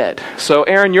probably dead. So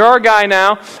Aaron, you're our guy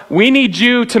now. We need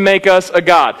you to make us a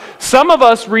god. Some of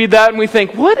us read that and we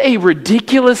think, what a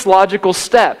ridiculous logical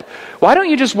step. Why don't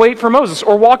you just wait for Moses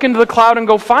or walk into the cloud and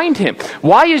go find him?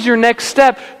 Why is your next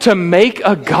step to make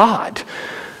a god?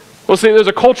 Well, see, there's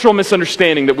a cultural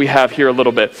misunderstanding that we have here a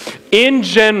little bit. In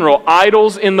general,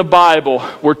 idols in the Bible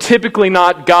were typically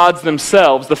not gods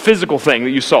themselves, the physical thing that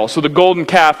you saw. So the golden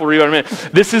calf, we'll read in a minute.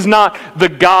 This is not the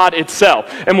God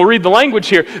itself. And we'll read the language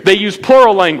here. They use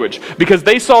plural language because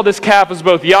they saw this calf as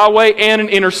both Yahweh and an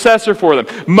intercessor for them.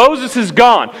 Moses is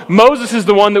gone. Moses is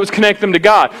the one that was connecting them to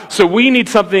God. So we need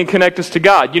something to connect us to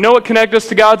God. You know what connect us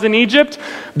to gods in Egypt?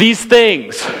 These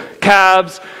things.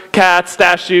 Calves, cats,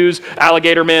 statues,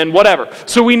 alligator men, whatever.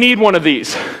 So we need one of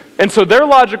these. And so their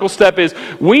logical step is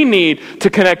we need to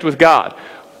connect with God.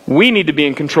 We need to be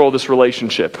in control of this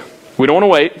relationship. We don't want to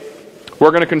wait. We're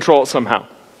going to control it somehow.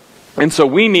 And so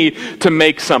we need to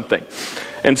make something.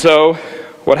 And so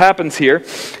what happens here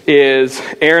is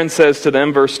Aaron says to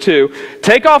them, verse 2,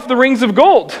 "Take off the rings of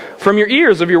gold from your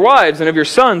ears of your wives and of your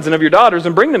sons and of your daughters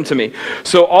and bring them to me."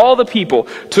 So all the people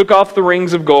took off the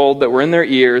rings of gold that were in their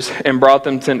ears and brought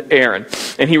them to Aaron.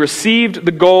 And he received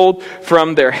the gold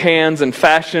from their hands and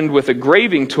fashioned with a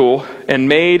graving tool and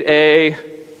made a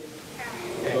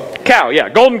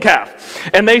golden calf.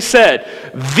 And they said,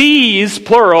 "These,"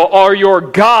 plural, "are your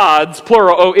gods,"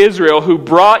 plural, "O Israel, who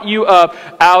brought you up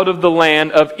out of the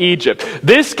land of Egypt."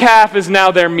 This calf is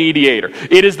now their mediator.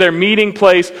 It is their meeting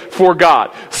place for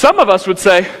God. Some of us would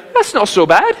say, that's not so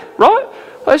bad, right?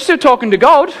 They're still talking to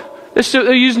God.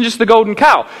 They're using just the golden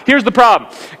cow. Here's the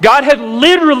problem. God had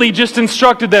literally just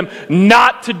instructed them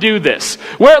not to do this.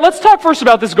 Let's talk first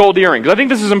about this gold earring, because I think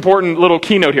this is an important little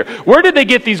keynote here. Where did they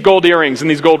get these gold earrings and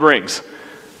these gold rings?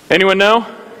 Anyone know?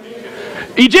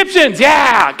 Egyptians,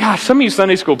 yeah! Gosh, some of you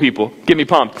Sunday school people get me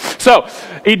pumped. So,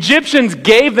 Egyptians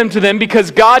gave them to them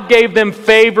because God gave them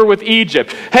favor with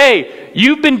Egypt. Hey,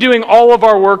 you've been doing all of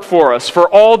our work for us for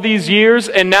all these years,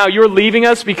 and now you're leaving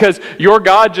us because your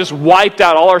God just wiped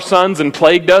out all our sons and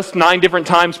plagued us 9 different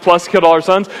times plus killed all our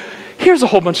sons. Here's a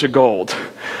whole bunch of gold.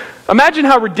 Imagine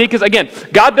how ridiculous. Again,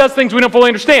 God does things we don't fully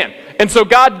understand. And so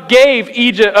God gave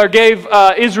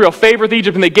Israel favor with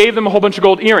Egypt, and they gave them a whole bunch of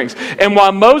gold earrings. And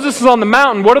while Moses is on the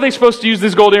mountain, what are they supposed to use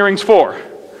these gold earrings for?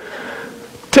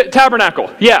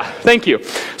 Tabernacle. Yeah, thank you.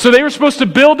 So they were supposed to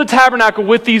build the tabernacle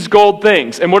with these gold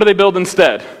things. And what do they build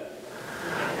instead?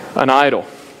 An idol.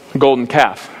 A golden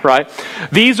calf, right?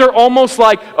 These are almost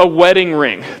like a wedding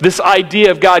ring. This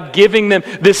idea of God giving them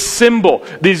this symbol,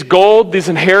 these gold, this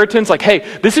inheritance, like, hey,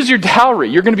 this is your dowry.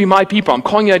 You're going to be my people. I'm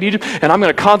calling you out of Egypt, and I'm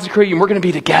going to consecrate you, and we're going to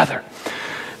be together.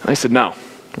 And I said, no.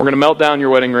 We're going to melt down your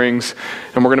wedding rings,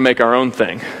 and we're going to make our own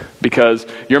thing, because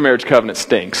your marriage covenant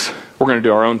stinks. We're going to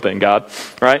do our own thing, God.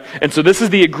 Right? And so this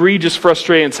is the egregious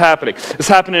frustration that's happening. This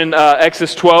happened in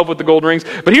Exodus 12 with the gold rings.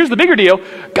 But here's the bigger deal.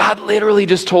 God literally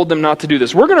just told them not to do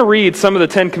this. We're going to read some of the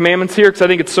 10 Commandments here because I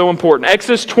think it's so important.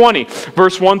 Exodus 20,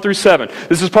 verse 1 through 7.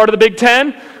 This is part of the Big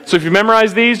Ten. So if you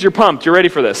memorize these, you're pumped. You're ready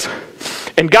for this.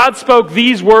 "And God spoke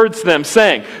these words to them,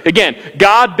 saying," again,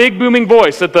 God, big booming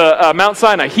voice at the Mount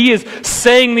Sinai. He is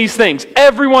saying these things.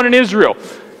 Everyone in Israel,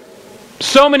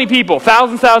 so many people,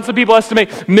 thousands of people,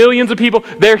 estimate millions of people,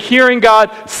 they're hearing God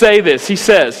say this. He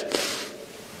says,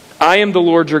 "I am the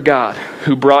Lord your God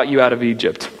who brought you out of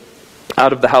Egypt,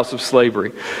 out of the house of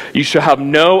slavery. You shall have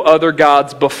no other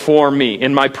gods before me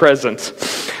in my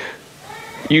presence.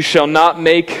 You shall not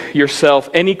make yourself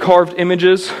any carved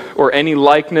images or any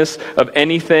likeness of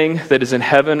anything that is in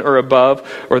heaven or above,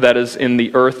 or that is in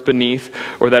the earth beneath,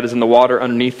 or that is in the water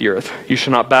underneath the earth. You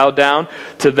shall not bow down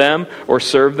to them or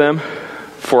serve them.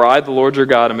 For I, the Lord your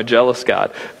God, am a jealous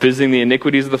God, visiting the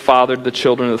iniquities of the father to the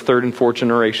children of the 3rd and 4th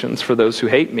generations for those who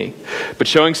hate me, but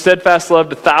showing steadfast love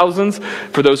to thousands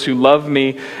for those who love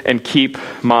me and keep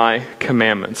my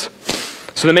commandments."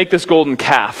 So they make this golden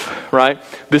calf, right?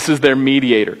 This is their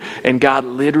mediator. And God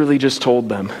literally just told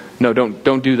them, no,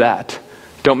 don't do that.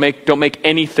 Don't make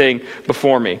anything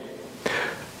before me.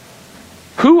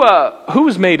 Who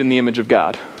was made in the image of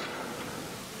God?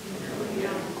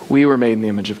 We were made in the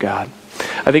image of God.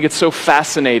 I think it's so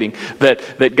fascinating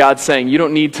that God's saying, you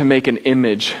don't need to make an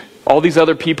image. All these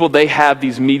other people, they have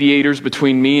these mediators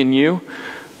between me and you.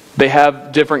 They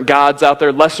have different gods out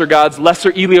there, lesser gods,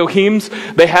 lesser Elohims.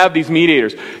 They have these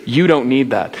mediators. You don't need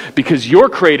that because you're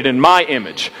created in my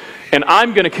image. And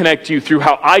I'm going to connect you through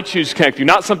how I choose to connect you,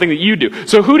 not something that you do.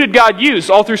 So who did God use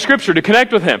all through Scripture to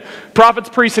connect with him? Prophets,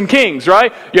 priests, and kings,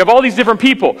 right? You have all these different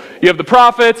people. You have the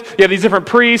prophets, you have these different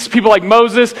priests, people like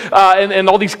Moses, and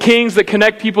all these kings that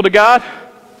connect people to God.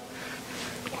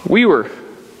 We were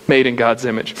made in God's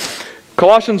image.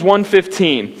 Colossians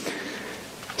 1:15.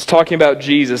 It's talking about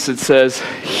Jesus. It says,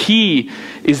 "He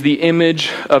is the image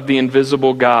of the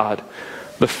invisible God,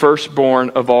 the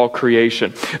firstborn of all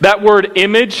creation." That word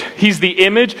image, he's the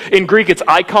image. In Greek, it's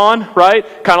icon, right?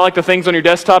 Kind of like the things on your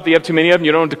desktop that you have too many of and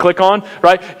you don't know what to click on,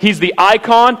 right? He's the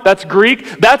icon. That's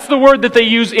Greek. That's the word that they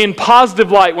use in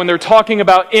positive light when they're talking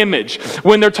about image.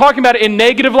 When they're talking about it in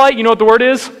negative light, you know what the word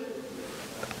is?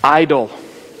 Idol.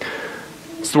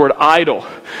 It's the word idol.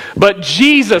 But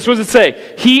Jesus, what does it say?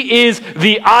 He is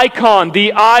the icon,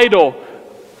 the idol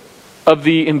of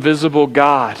the invisible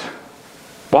God.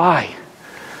 Why?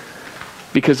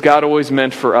 Because God always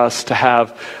meant for us to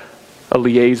have a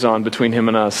liaison between him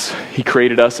and us. He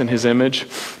created us in his image,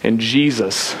 and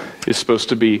Jesus is supposed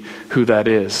to be who that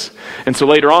is. And so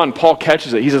later on, Paul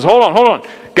catches it. He says, hold on.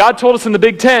 God told us in the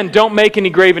Big Ten, don't make any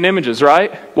graven images,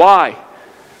 right? Why?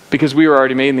 Because we were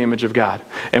already made in the image of God,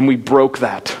 and we broke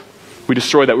that. We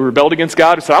destroyed that. We rebelled against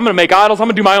God. We said, I'm going to make idols. I'm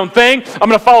going to do my own thing. I'm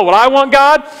going to follow what I want,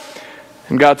 God.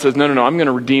 And God says, no, I'm going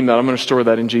to redeem that. I'm going to restore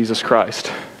that in Jesus Christ.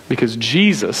 Because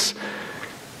Jesus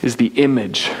is the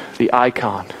image, the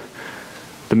icon,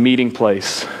 the meeting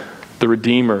place, the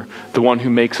Redeemer, the one who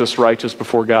makes us righteous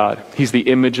before God. He's the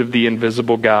image of the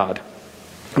invisible God.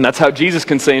 And that's how Jesus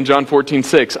can say in John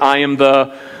 14:6, I am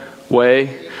the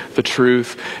way, the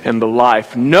truth, and the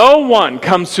life. No one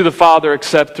comes to the Father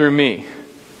except through me.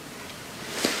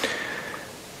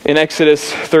 In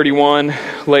Exodus 31,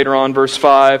 later on, verse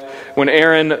 5, when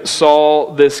Aaron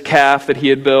saw this calf that he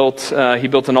had built, he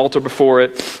built an altar before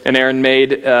it, and Aaron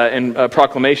made a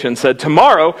proclamation, said,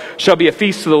 tomorrow shall be a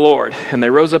feast to the Lord. And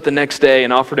they rose up the next day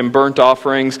and offered him burnt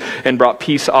offerings and brought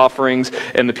peace offerings,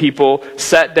 and the people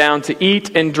sat down to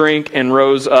eat and drink and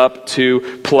rose up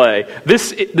to play.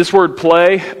 This word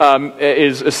play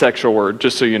is a sexual word,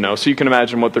 just so you know. So you can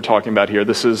imagine what they're talking about here.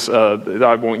 This is,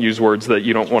 I won't use words that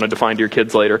you don't want to define to your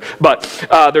kids later. But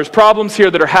there's problems here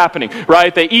that are happening,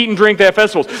 right? They eat and drink, they have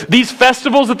festivals. These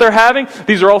festivals that they're having,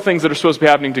 these are all things that are supposed to be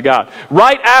happening to God.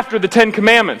 Right after the Ten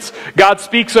Commandments, God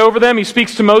speaks over them, he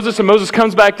speaks to Moses, and Moses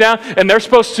comes back down, and they're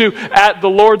supposed to, at the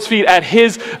Lord's feet, at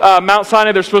his Mount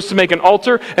Sinai, they're supposed to make an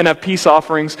altar and have peace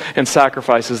offerings and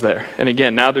sacrifices there. And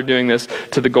again, now they're doing this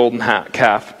to the golden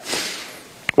calf.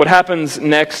 What happens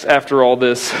next after all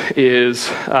this is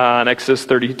in Exodus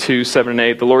 32, 7 and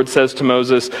 8, the Lord says to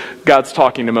Moses, God's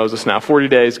talking to Moses now. 40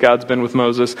 days, God's been with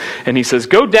Moses, and he says,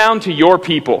 go down to your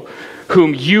people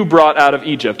whom you brought out of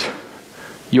Egypt.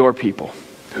 Your people,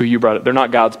 who you brought out. They're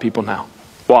not God's people now.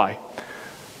 Why?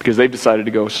 Because they've decided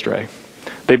to go astray.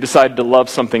 They've decided to love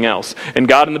something else. And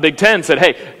God in the Big Ten said,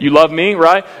 hey, you love me,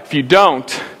 right? If you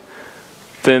don't,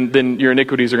 then your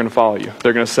iniquities are going to follow you.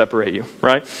 They're going to separate you,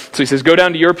 right? So he says, go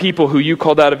down to your people who you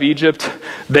called out of Egypt.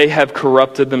 They have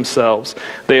corrupted themselves.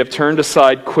 They have turned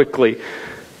aside quickly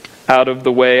out of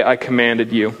the way I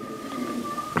commanded you.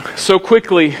 So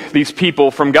quickly, these people,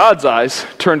 from God's eyes,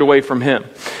 turned away from him.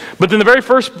 But then the very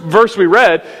first verse we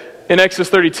read in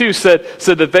Exodus 32 said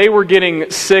that they were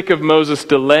getting sick of Moses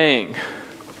delaying.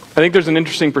 I think there's an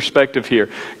interesting perspective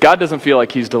here. God doesn't feel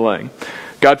like he's delaying.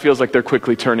 God feels like they're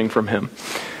quickly turning from him.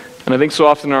 And I think so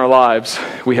often in our lives,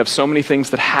 we have so many things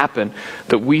that happen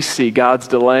that we see God's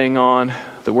delaying on,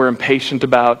 that we're impatient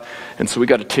about, and so we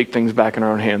got to take things back in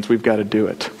our own hands. We've got to do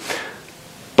it.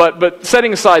 But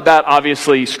setting aside that,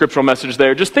 obviously, scriptural message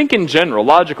there, just think in general,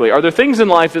 logically. Are there things in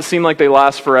life that seem like they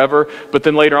last forever, but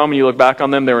then later on when you look back on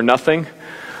them, they were nothing?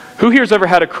 Who here's ever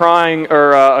had a crying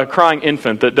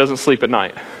infant that doesn't sleep at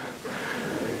night?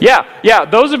 Yeah.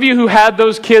 Those of you who had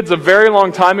those kids a very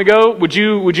long time ago, would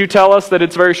you tell us that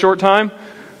it's a very short time?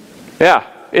 Yeah,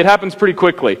 it happens pretty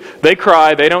quickly. They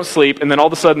cry, they don't sleep, and then all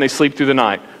of a sudden they sleep through the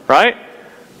night, right?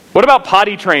 What about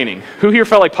potty training? Who here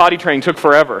felt like potty training took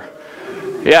forever?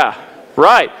 Yeah,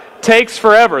 right. Takes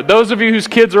forever. Those of you whose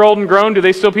kids are old and grown, do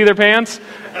they still pee their pants?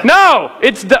 No!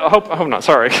 Hope not,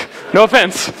 sorry. No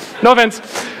offense.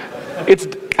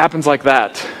 It happens like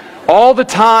that. All the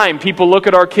time, people look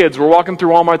at our kids. We're walking through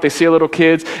Walmart, they see a little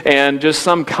kids, and just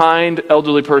some kind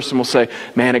elderly person will say,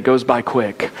 man, it goes by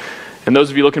quick. And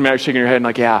those of you looking at me shaking your head and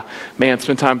like, yeah, man,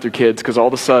 spend time with your kids, because all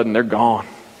of a sudden, they're gone.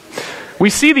 We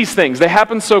see these things. They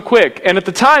happen so quick. And at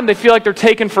the time, they feel like they're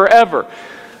taken forever.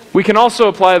 We can also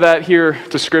apply that here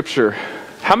to Scripture.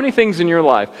 How many things in your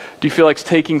life do you feel like it's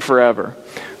taking forever?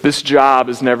 This job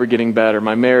is never getting better.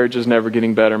 My marriage is never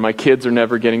getting better. My kids are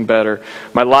never getting better.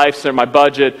 My life's my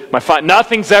budget,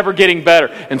 nothing's ever getting better.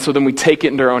 And so then we take it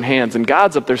into our own hands. And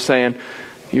God's up there saying,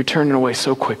 you're turning away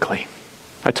so quickly.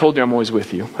 I told you I'm always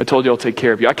with you. I told you I'll take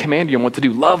care of you. I command you on what to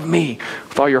do. Love me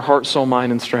with all your heart, soul,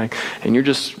 mind, and strength. And you're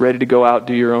just ready to go out and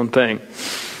do your own thing.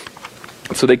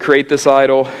 So they create this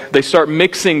idol. They start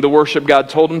mixing the worship God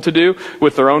told them to do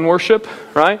with their own worship,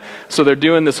 right? So they're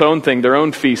doing this own thing, their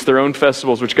own feasts, their own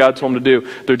festivals, which God told them to do.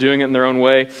 They're doing it in their own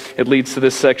way. It leads to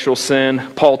this sexual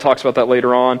sin. Paul talks about that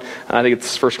later on. I think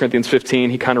it's 1 Corinthians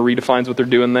 15. He kind of redefines what they're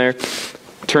doing there.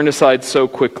 Turned aside so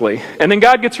quickly. And then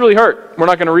God gets really hurt. We're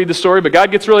not going to read the story, but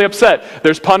God gets really upset.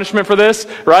 There's punishment for this,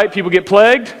 right? People get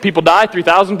plagued. People die.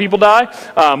 3,000 people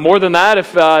die. More than that,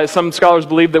 if some scholars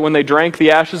believe that when they drank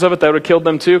the ashes of it, that would have killed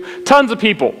them too. Tons of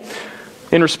people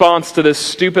in response to this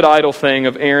stupid idol thing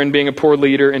of Aaron being a poor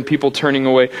leader and people turning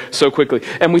away so quickly.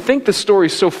 And we think the story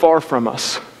is so far from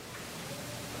us.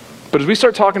 But as we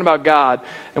start talking about God,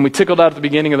 and we tickled out at the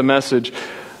beginning of the message,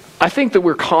 I think that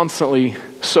we're constantly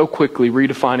so quickly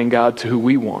redefining God to who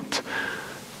we want.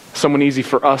 Someone easy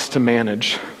for us to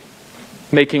manage.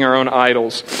 Making our own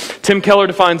idols. Tim Keller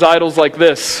defines idols like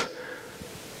this.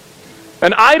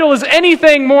 An idol is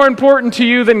anything more important to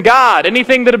you than God,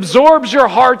 anything that absorbs your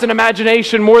heart and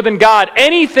imagination more than God,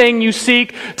 anything you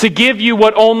seek to give you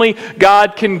what only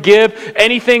God can give,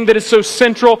 anything that is so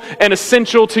central and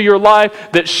essential to your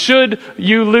life that should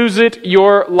you lose it,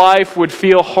 your life would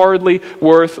feel hardly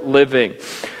worth living.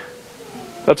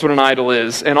 That's what an idol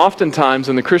is. And oftentimes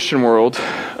in the Christian world,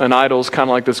 an idol is kind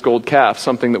of like this gold calf,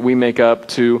 something that we make up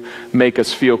to make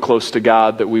us feel close to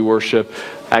God that we worship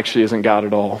actually isn't God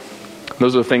at all.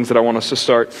 Those are the things that I want us to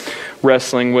start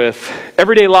wrestling with.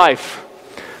 Everyday life,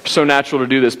 so natural to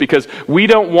do this because we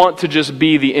don't want to just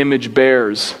be the image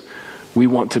bearers. We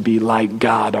want to be like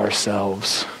God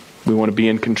ourselves. We want to be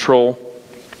in control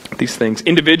of these things.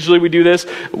 Individually, we do this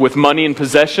with money and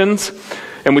possessions.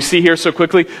 And we see here so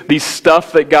quickly, these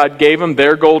stuff that God gave them,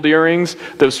 their gold earrings,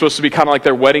 that was supposed to be kind of like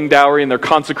their wedding dowry and their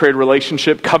consecrated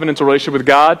relationship, covenantal relationship with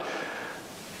God.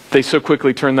 They so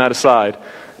quickly turn that aside.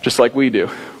 Just like we do.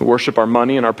 We worship our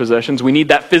money and our possessions. We need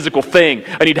that physical thing.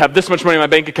 I need to have this much money in my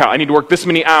bank account. I need to work this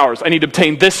many hours. I need to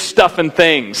obtain this stuff and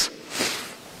things.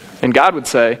 And God would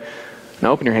say,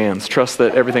 now open your hands. Trust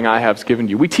that everything I have is given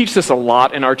to you. We teach this a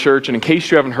lot in our church, and in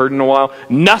case you haven't heard in a while,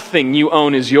 nothing you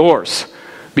own is yours.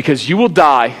 Because you will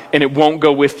die and it won't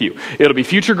go with you. It'll be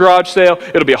future garage sale.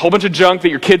 It'll be a whole bunch of junk that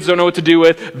your kids don't know what to do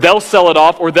with. They'll sell it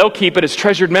off or they'll keep it as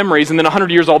treasured memories. And then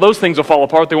 100 years, all those things will fall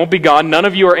apart. They won't be gone. None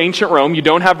of you are ancient Rome. You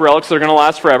don't have relics that are going to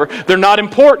last forever. They're not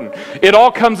important. It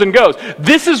all comes and goes.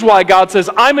 This is why God says,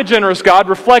 I'm a generous God.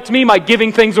 Reflect me by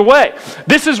giving things away.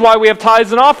 This is why we have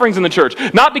tithes and offerings in the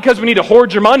church. Not because we need to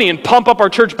hoard your money and pump up our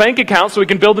church bank account so we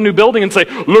can build a new building and say,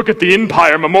 look at the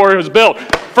empire Memorial has built.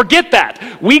 Forget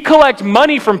that. We collect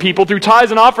money from people through tithes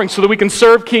and offerings so that we can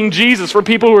serve King Jesus for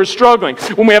people who are struggling.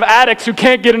 When we have addicts who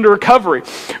can't get into recovery.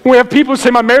 When we have people who say,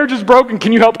 my marriage is broken,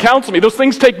 can you help counsel me? Those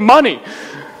things take money.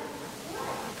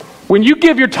 When you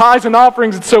give your tithes and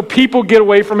offerings, it's so people get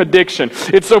away from addiction.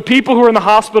 It's so people who are in the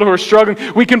hospital who are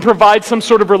struggling, we can provide some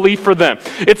sort of relief for them.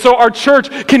 It's so our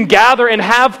church can gather and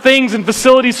have things and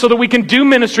facilities so that we can do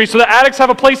ministry, so that addicts have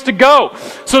a place to go,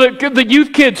 so that the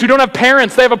youth kids who don't have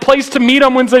parents, they have a place to meet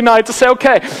on Wednesday night to say,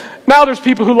 okay, now there's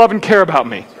people who love and care about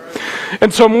me.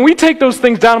 And so when we take those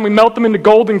things down and we melt them into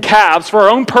golden calves for our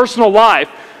own personal life,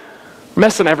 we're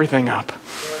messing everything up.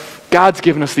 God's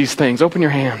given us these things. Open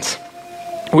your hands.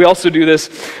 We also do this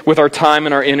with our time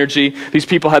and our energy. These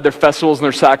people had their festivals and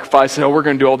their sacrifices. Oh, we're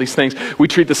going to do all these things. We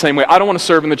treat the same way. I don't want to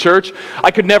serve in the church.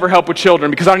 I could never help with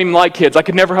children because I don't even like kids. I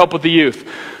could never help with the youth.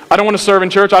 I don't want to serve in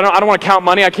church. I don't want to count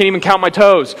money. I can't even count my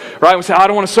toes. Right? We say, I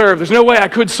don't want to serve. There's no way I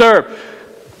could serve.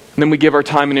 And then we give our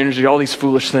time and energy to all these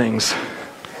foolish things.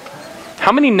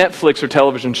 How many Netflix or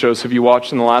television shows have you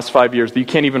watched in the last 5 years that you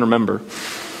can't even remember?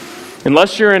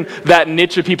 Unless you're in that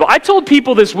niche of people. I told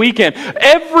people this weekend,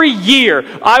 every year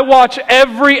I watch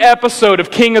every episode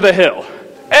of King of the Hill.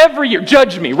 Every year.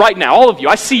 Judge me right now, all of you.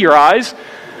 I see your eyes.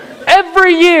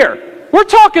 Every year. We're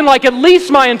talking like at least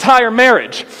my entire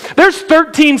marriage. There's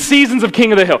 13 seasons of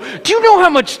King of the Hill. Do you know how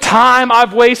much time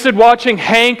I've wasted watching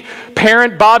Hank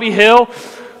parent Bobby Hill?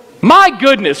 My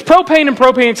goodness, propane and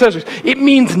propane accessories. It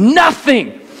means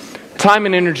nothing. Time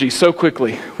and energy so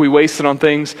quickly. We waste it on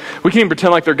things. We can't even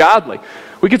pretend like they're godly.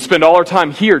 We could spend all our time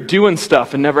here doing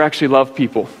stuff and never actually love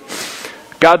people.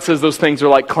 God says those things are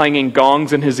like clanging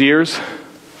gongs in his ears.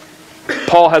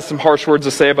 Paul has some harsh words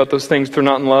to say about those things if they're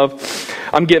not in love.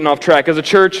 I'm getting off track. As a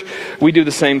church, we do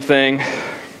the same thing.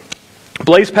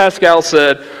 Blaise Pascal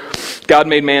said, God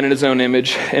made man in his own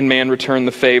image, and man returned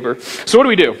the favor. So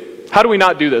what do? How do we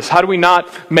not do this? How do we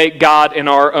not make God in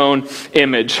our own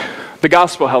image? The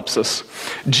gospel helps us.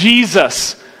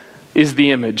 Jesus is the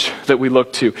image that we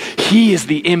look to. He is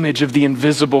the image of the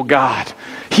invisible God.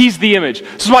 He's the image.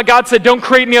 This is why God said, don't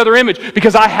create any other image,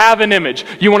 because I have an image.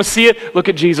 You want to see it? Look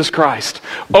at Jesus Christ.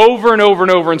 Over and over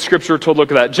and over in Scripture, we're told,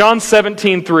 look at that. John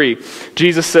 17:3,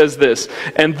 Jesus says this,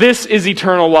 and this is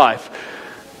eternal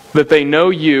life, that they know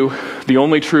you, the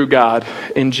only true God,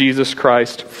 in Jesus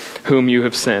Christ, whom you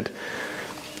have sent.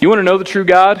 You want to know the true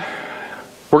God?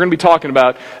 We're going to be talking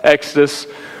about Exodus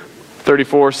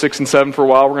 34, 6, and 7 for a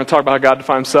while. We're going to talk about how God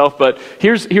defined himself, but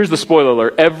here's the spoiler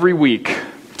alert. Every week,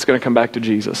 it's going to come back to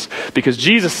Jesus. Because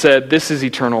Jesus said, this is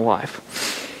eternal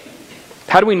life.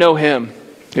 How do we know him?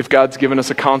 If God's given us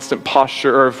a constant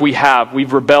posture, or if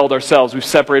we've rebelled ourselves, we've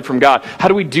separated from God. How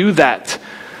do we do that?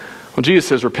 Well, Jesus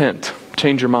says, repent.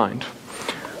 Change your mind.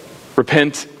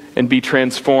 Repent and be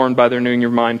transformed by the renewing your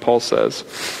mind, Paul says.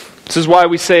 This is why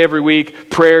we say every week,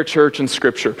 prayer, church, and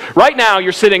Scripture. Right now,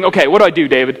 you're sitting, okay, what do I do,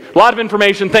 David? A lot of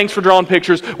information, thanks for drawing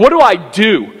pictures. What do I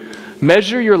do?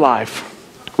 Measure your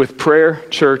life with prayer,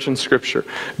 church, and Scripture.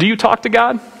 Do you talk to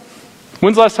God?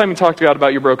 When's the last time you talked to God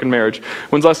about your broken marriage?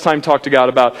 When's the last time you talked to God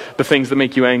about the things that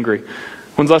make you angry?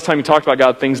 When's the last time you talked about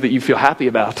God things that you feel happy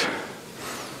about?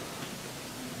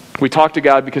 We talk to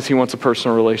God because he wants a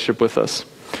personal relationship with us.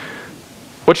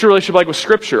 What's your relationship like with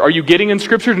Scripture? Are you getting in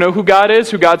Scripture to know who God is,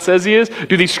 who God says he is?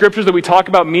 Do these Scriptures that we talk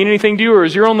about mean anything to you? Or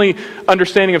is your only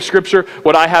understanding of Scripture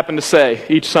what I happen to say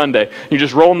each Sunday? You're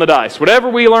just rolling the dice. Whatever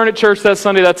we learn at church that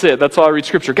Sunday, that's it. That's all I read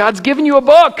Scripture. God's given you a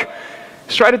book.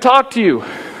 He's trying to talk to you.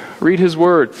 Read his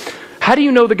word. How do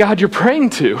you know the God you're praying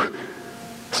to?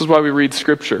 This is why we read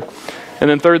Scripture. And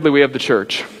then thirdly, we have the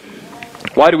church.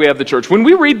 Why do we have the church? When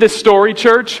we read this story,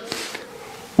 church,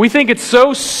 we think it's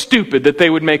so stupid that they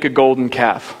would make a golden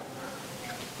calf.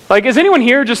 Like, is anyone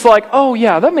here just like, oh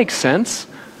yeah, that makes sense?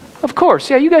 Of course,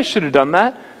 yeah, you guys should have done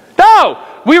that. No!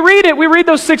 We read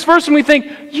those 6 verses and we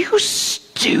think, you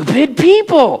stupid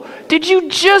people! Did you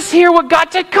just hear what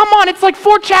God said? Come on, it's like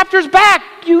 4 chapters back,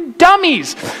 you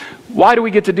dummies! Why do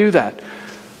we get to do that?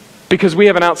 Because we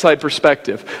have an outside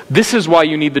perspective. This is why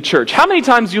you need the church. How many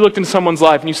times you looked in someone's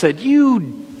life and you said,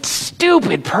 you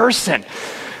stupid person?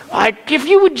 Like, if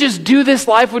you would just do this,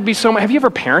 life would be so much. Have you ever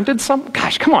parented someone?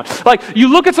 Gosh, come on. Like, you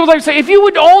look at someone and say, if you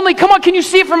would only, come on, can you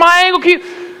see it from my angle?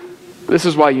 This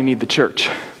is why you need the church.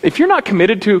 If you're not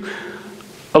committed to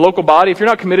a local body, if you're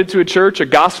not committed to a church, a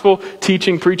gospel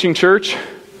teaching, preaching church,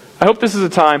 I hope this is a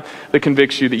time that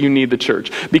convicts you that you need the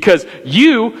church. Because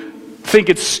you think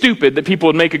it's stupid that people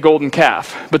would make a golden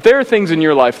calf. But there are things in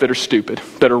your life that are stupid,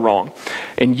 that are wrong.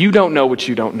 And you don't know what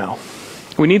you don't know.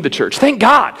 We need the church. Thank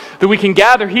God that we can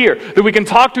gather here, that we can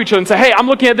talk to each other and say, hey, I'm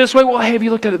looking at it this way. Well, hey, have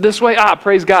you looked at it this way?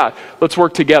 Praise God. Let's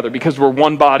work together because we're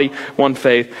one body, one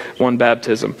faith, one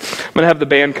baptism. I'm going to have the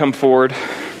band come forward.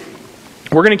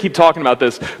 We're going to keep talking about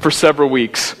this for several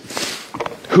weeks.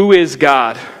 Who is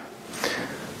God?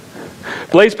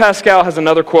 Blaise Pascal has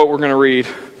another quote we're going to read.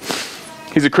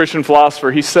 He's a Christian philosopher.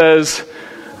 He says,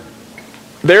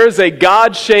 there is a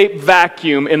God-shaped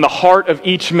vacuum in the heart of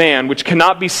each man which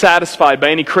cannot be satisfied by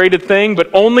any created thing, but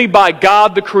only by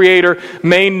God the Creator,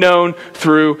 made known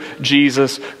through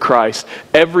Jesus Christ.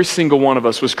 Every single one of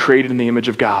us was created in the image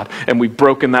of God, and we've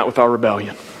broken that with our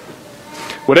rebellion.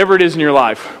 Whatever it is in your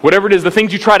life, whatever it is, the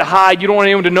things you try to hide, you don't want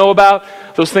anyone to know about,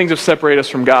 those things have separated us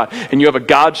from God. And you have a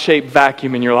God-shaped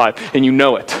vacuum in your life, and you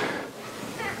know it.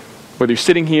 Whether you're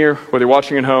sitting here, whether you're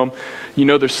watching at home, you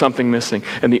know there's something missing.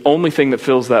 And the only thing that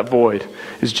fills that void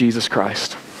is Jesus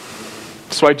Christ.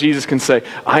 That's why Jesus can say,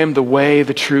 I am the way,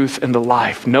 the truth, and the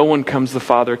life. No one comes to the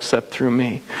Father except through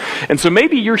me. And so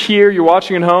maybe you're here, you're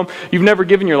watching at home, you've never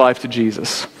given your life to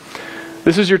Jesus.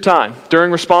 This is your time.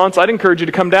 During response, I'd encourage you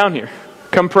to come down here.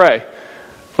 Come pray.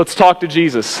 Let's talk to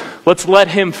Jesus. Let's let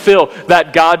him fill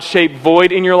that God-shaped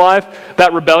void in your life,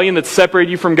 that rebellion that separated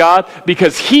you from God,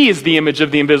 because he is the image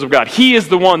of the invisible God. He is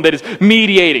the one that is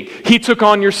mediating. He took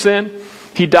on your sin.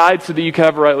 He died so that you could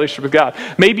have a right relationship with God.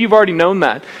 Maybe you've already known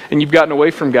that, and you've gotten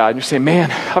away from God. And you're saying,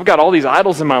 man, I've got all these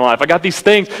idols in my life. I got these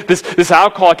things, this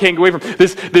alcohol I can't get away from,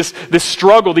 this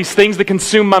struggle, these things that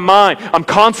consume my mind. I'm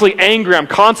constantly angry. I'm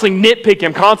constantly nitpicking.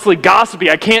 I'm constantly gossiping.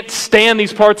 I can't stand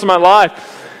these parts of my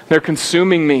life. They're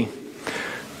consuming me.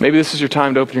 Maybe this is your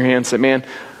time to open your hand and say, man,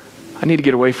 I need to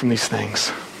get away from these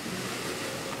things.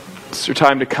 It's your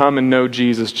time to come and know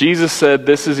Jesus. Jesus said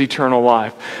this is eternal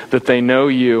life, that they know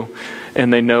you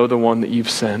and they know the one that you've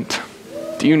sent.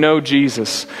 Do you know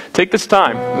Jesus? Take this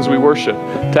time as we worship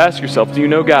to ask yourself, do you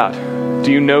know God?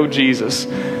 Do you know Jesus?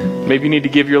 Maybe you need to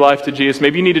give your life to Jesus.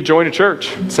 Maybe you need to join a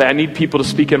church. Say, I need people to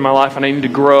speak in my life and I need to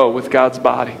grow with God's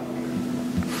body.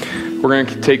 We're going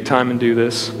to take time and do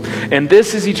this. And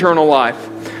this is eternal life,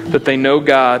 that they know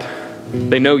God,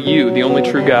 they know you, the only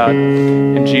true God,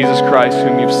 and Jesus Christ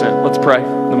whom you've sent. Let's pray,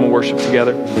 then we'll worship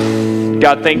together.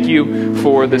 God, thank you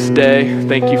for this day.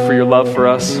 Thank you for your love for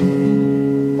us.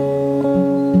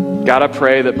 God, I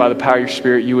pray that by the power of your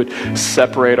Spirit, you would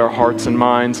separate our hearts and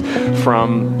minds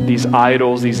from these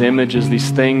idols, these images, these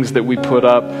things that we put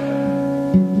up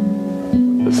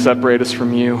that separate us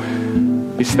from you.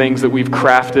 These things that we've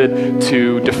crafted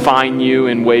to define you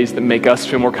in ways that make us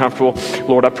feel more comfortable.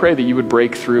 Lord, I pray that you would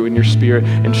break through in your Spirit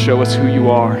and show us who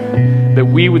you are. That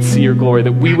we would see your glory.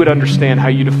 That we would understand how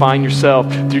you define yourself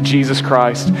through Jesus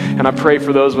Christ. And I pray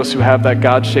for those of us who have that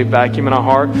God-shaped vacuum in our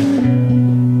heart,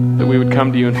 that we would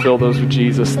come to you and fill those with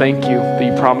Jesus. Thank you that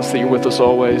you promise that you're with us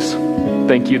always.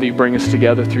 Thank you that you bring us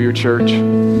together through your church.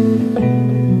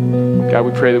 God,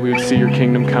 we pray that we would see your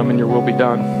kingdom come and your will be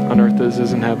done on earth as it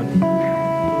is in heaven.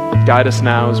 Guide us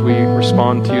now as we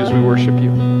respond to you, as we worship you.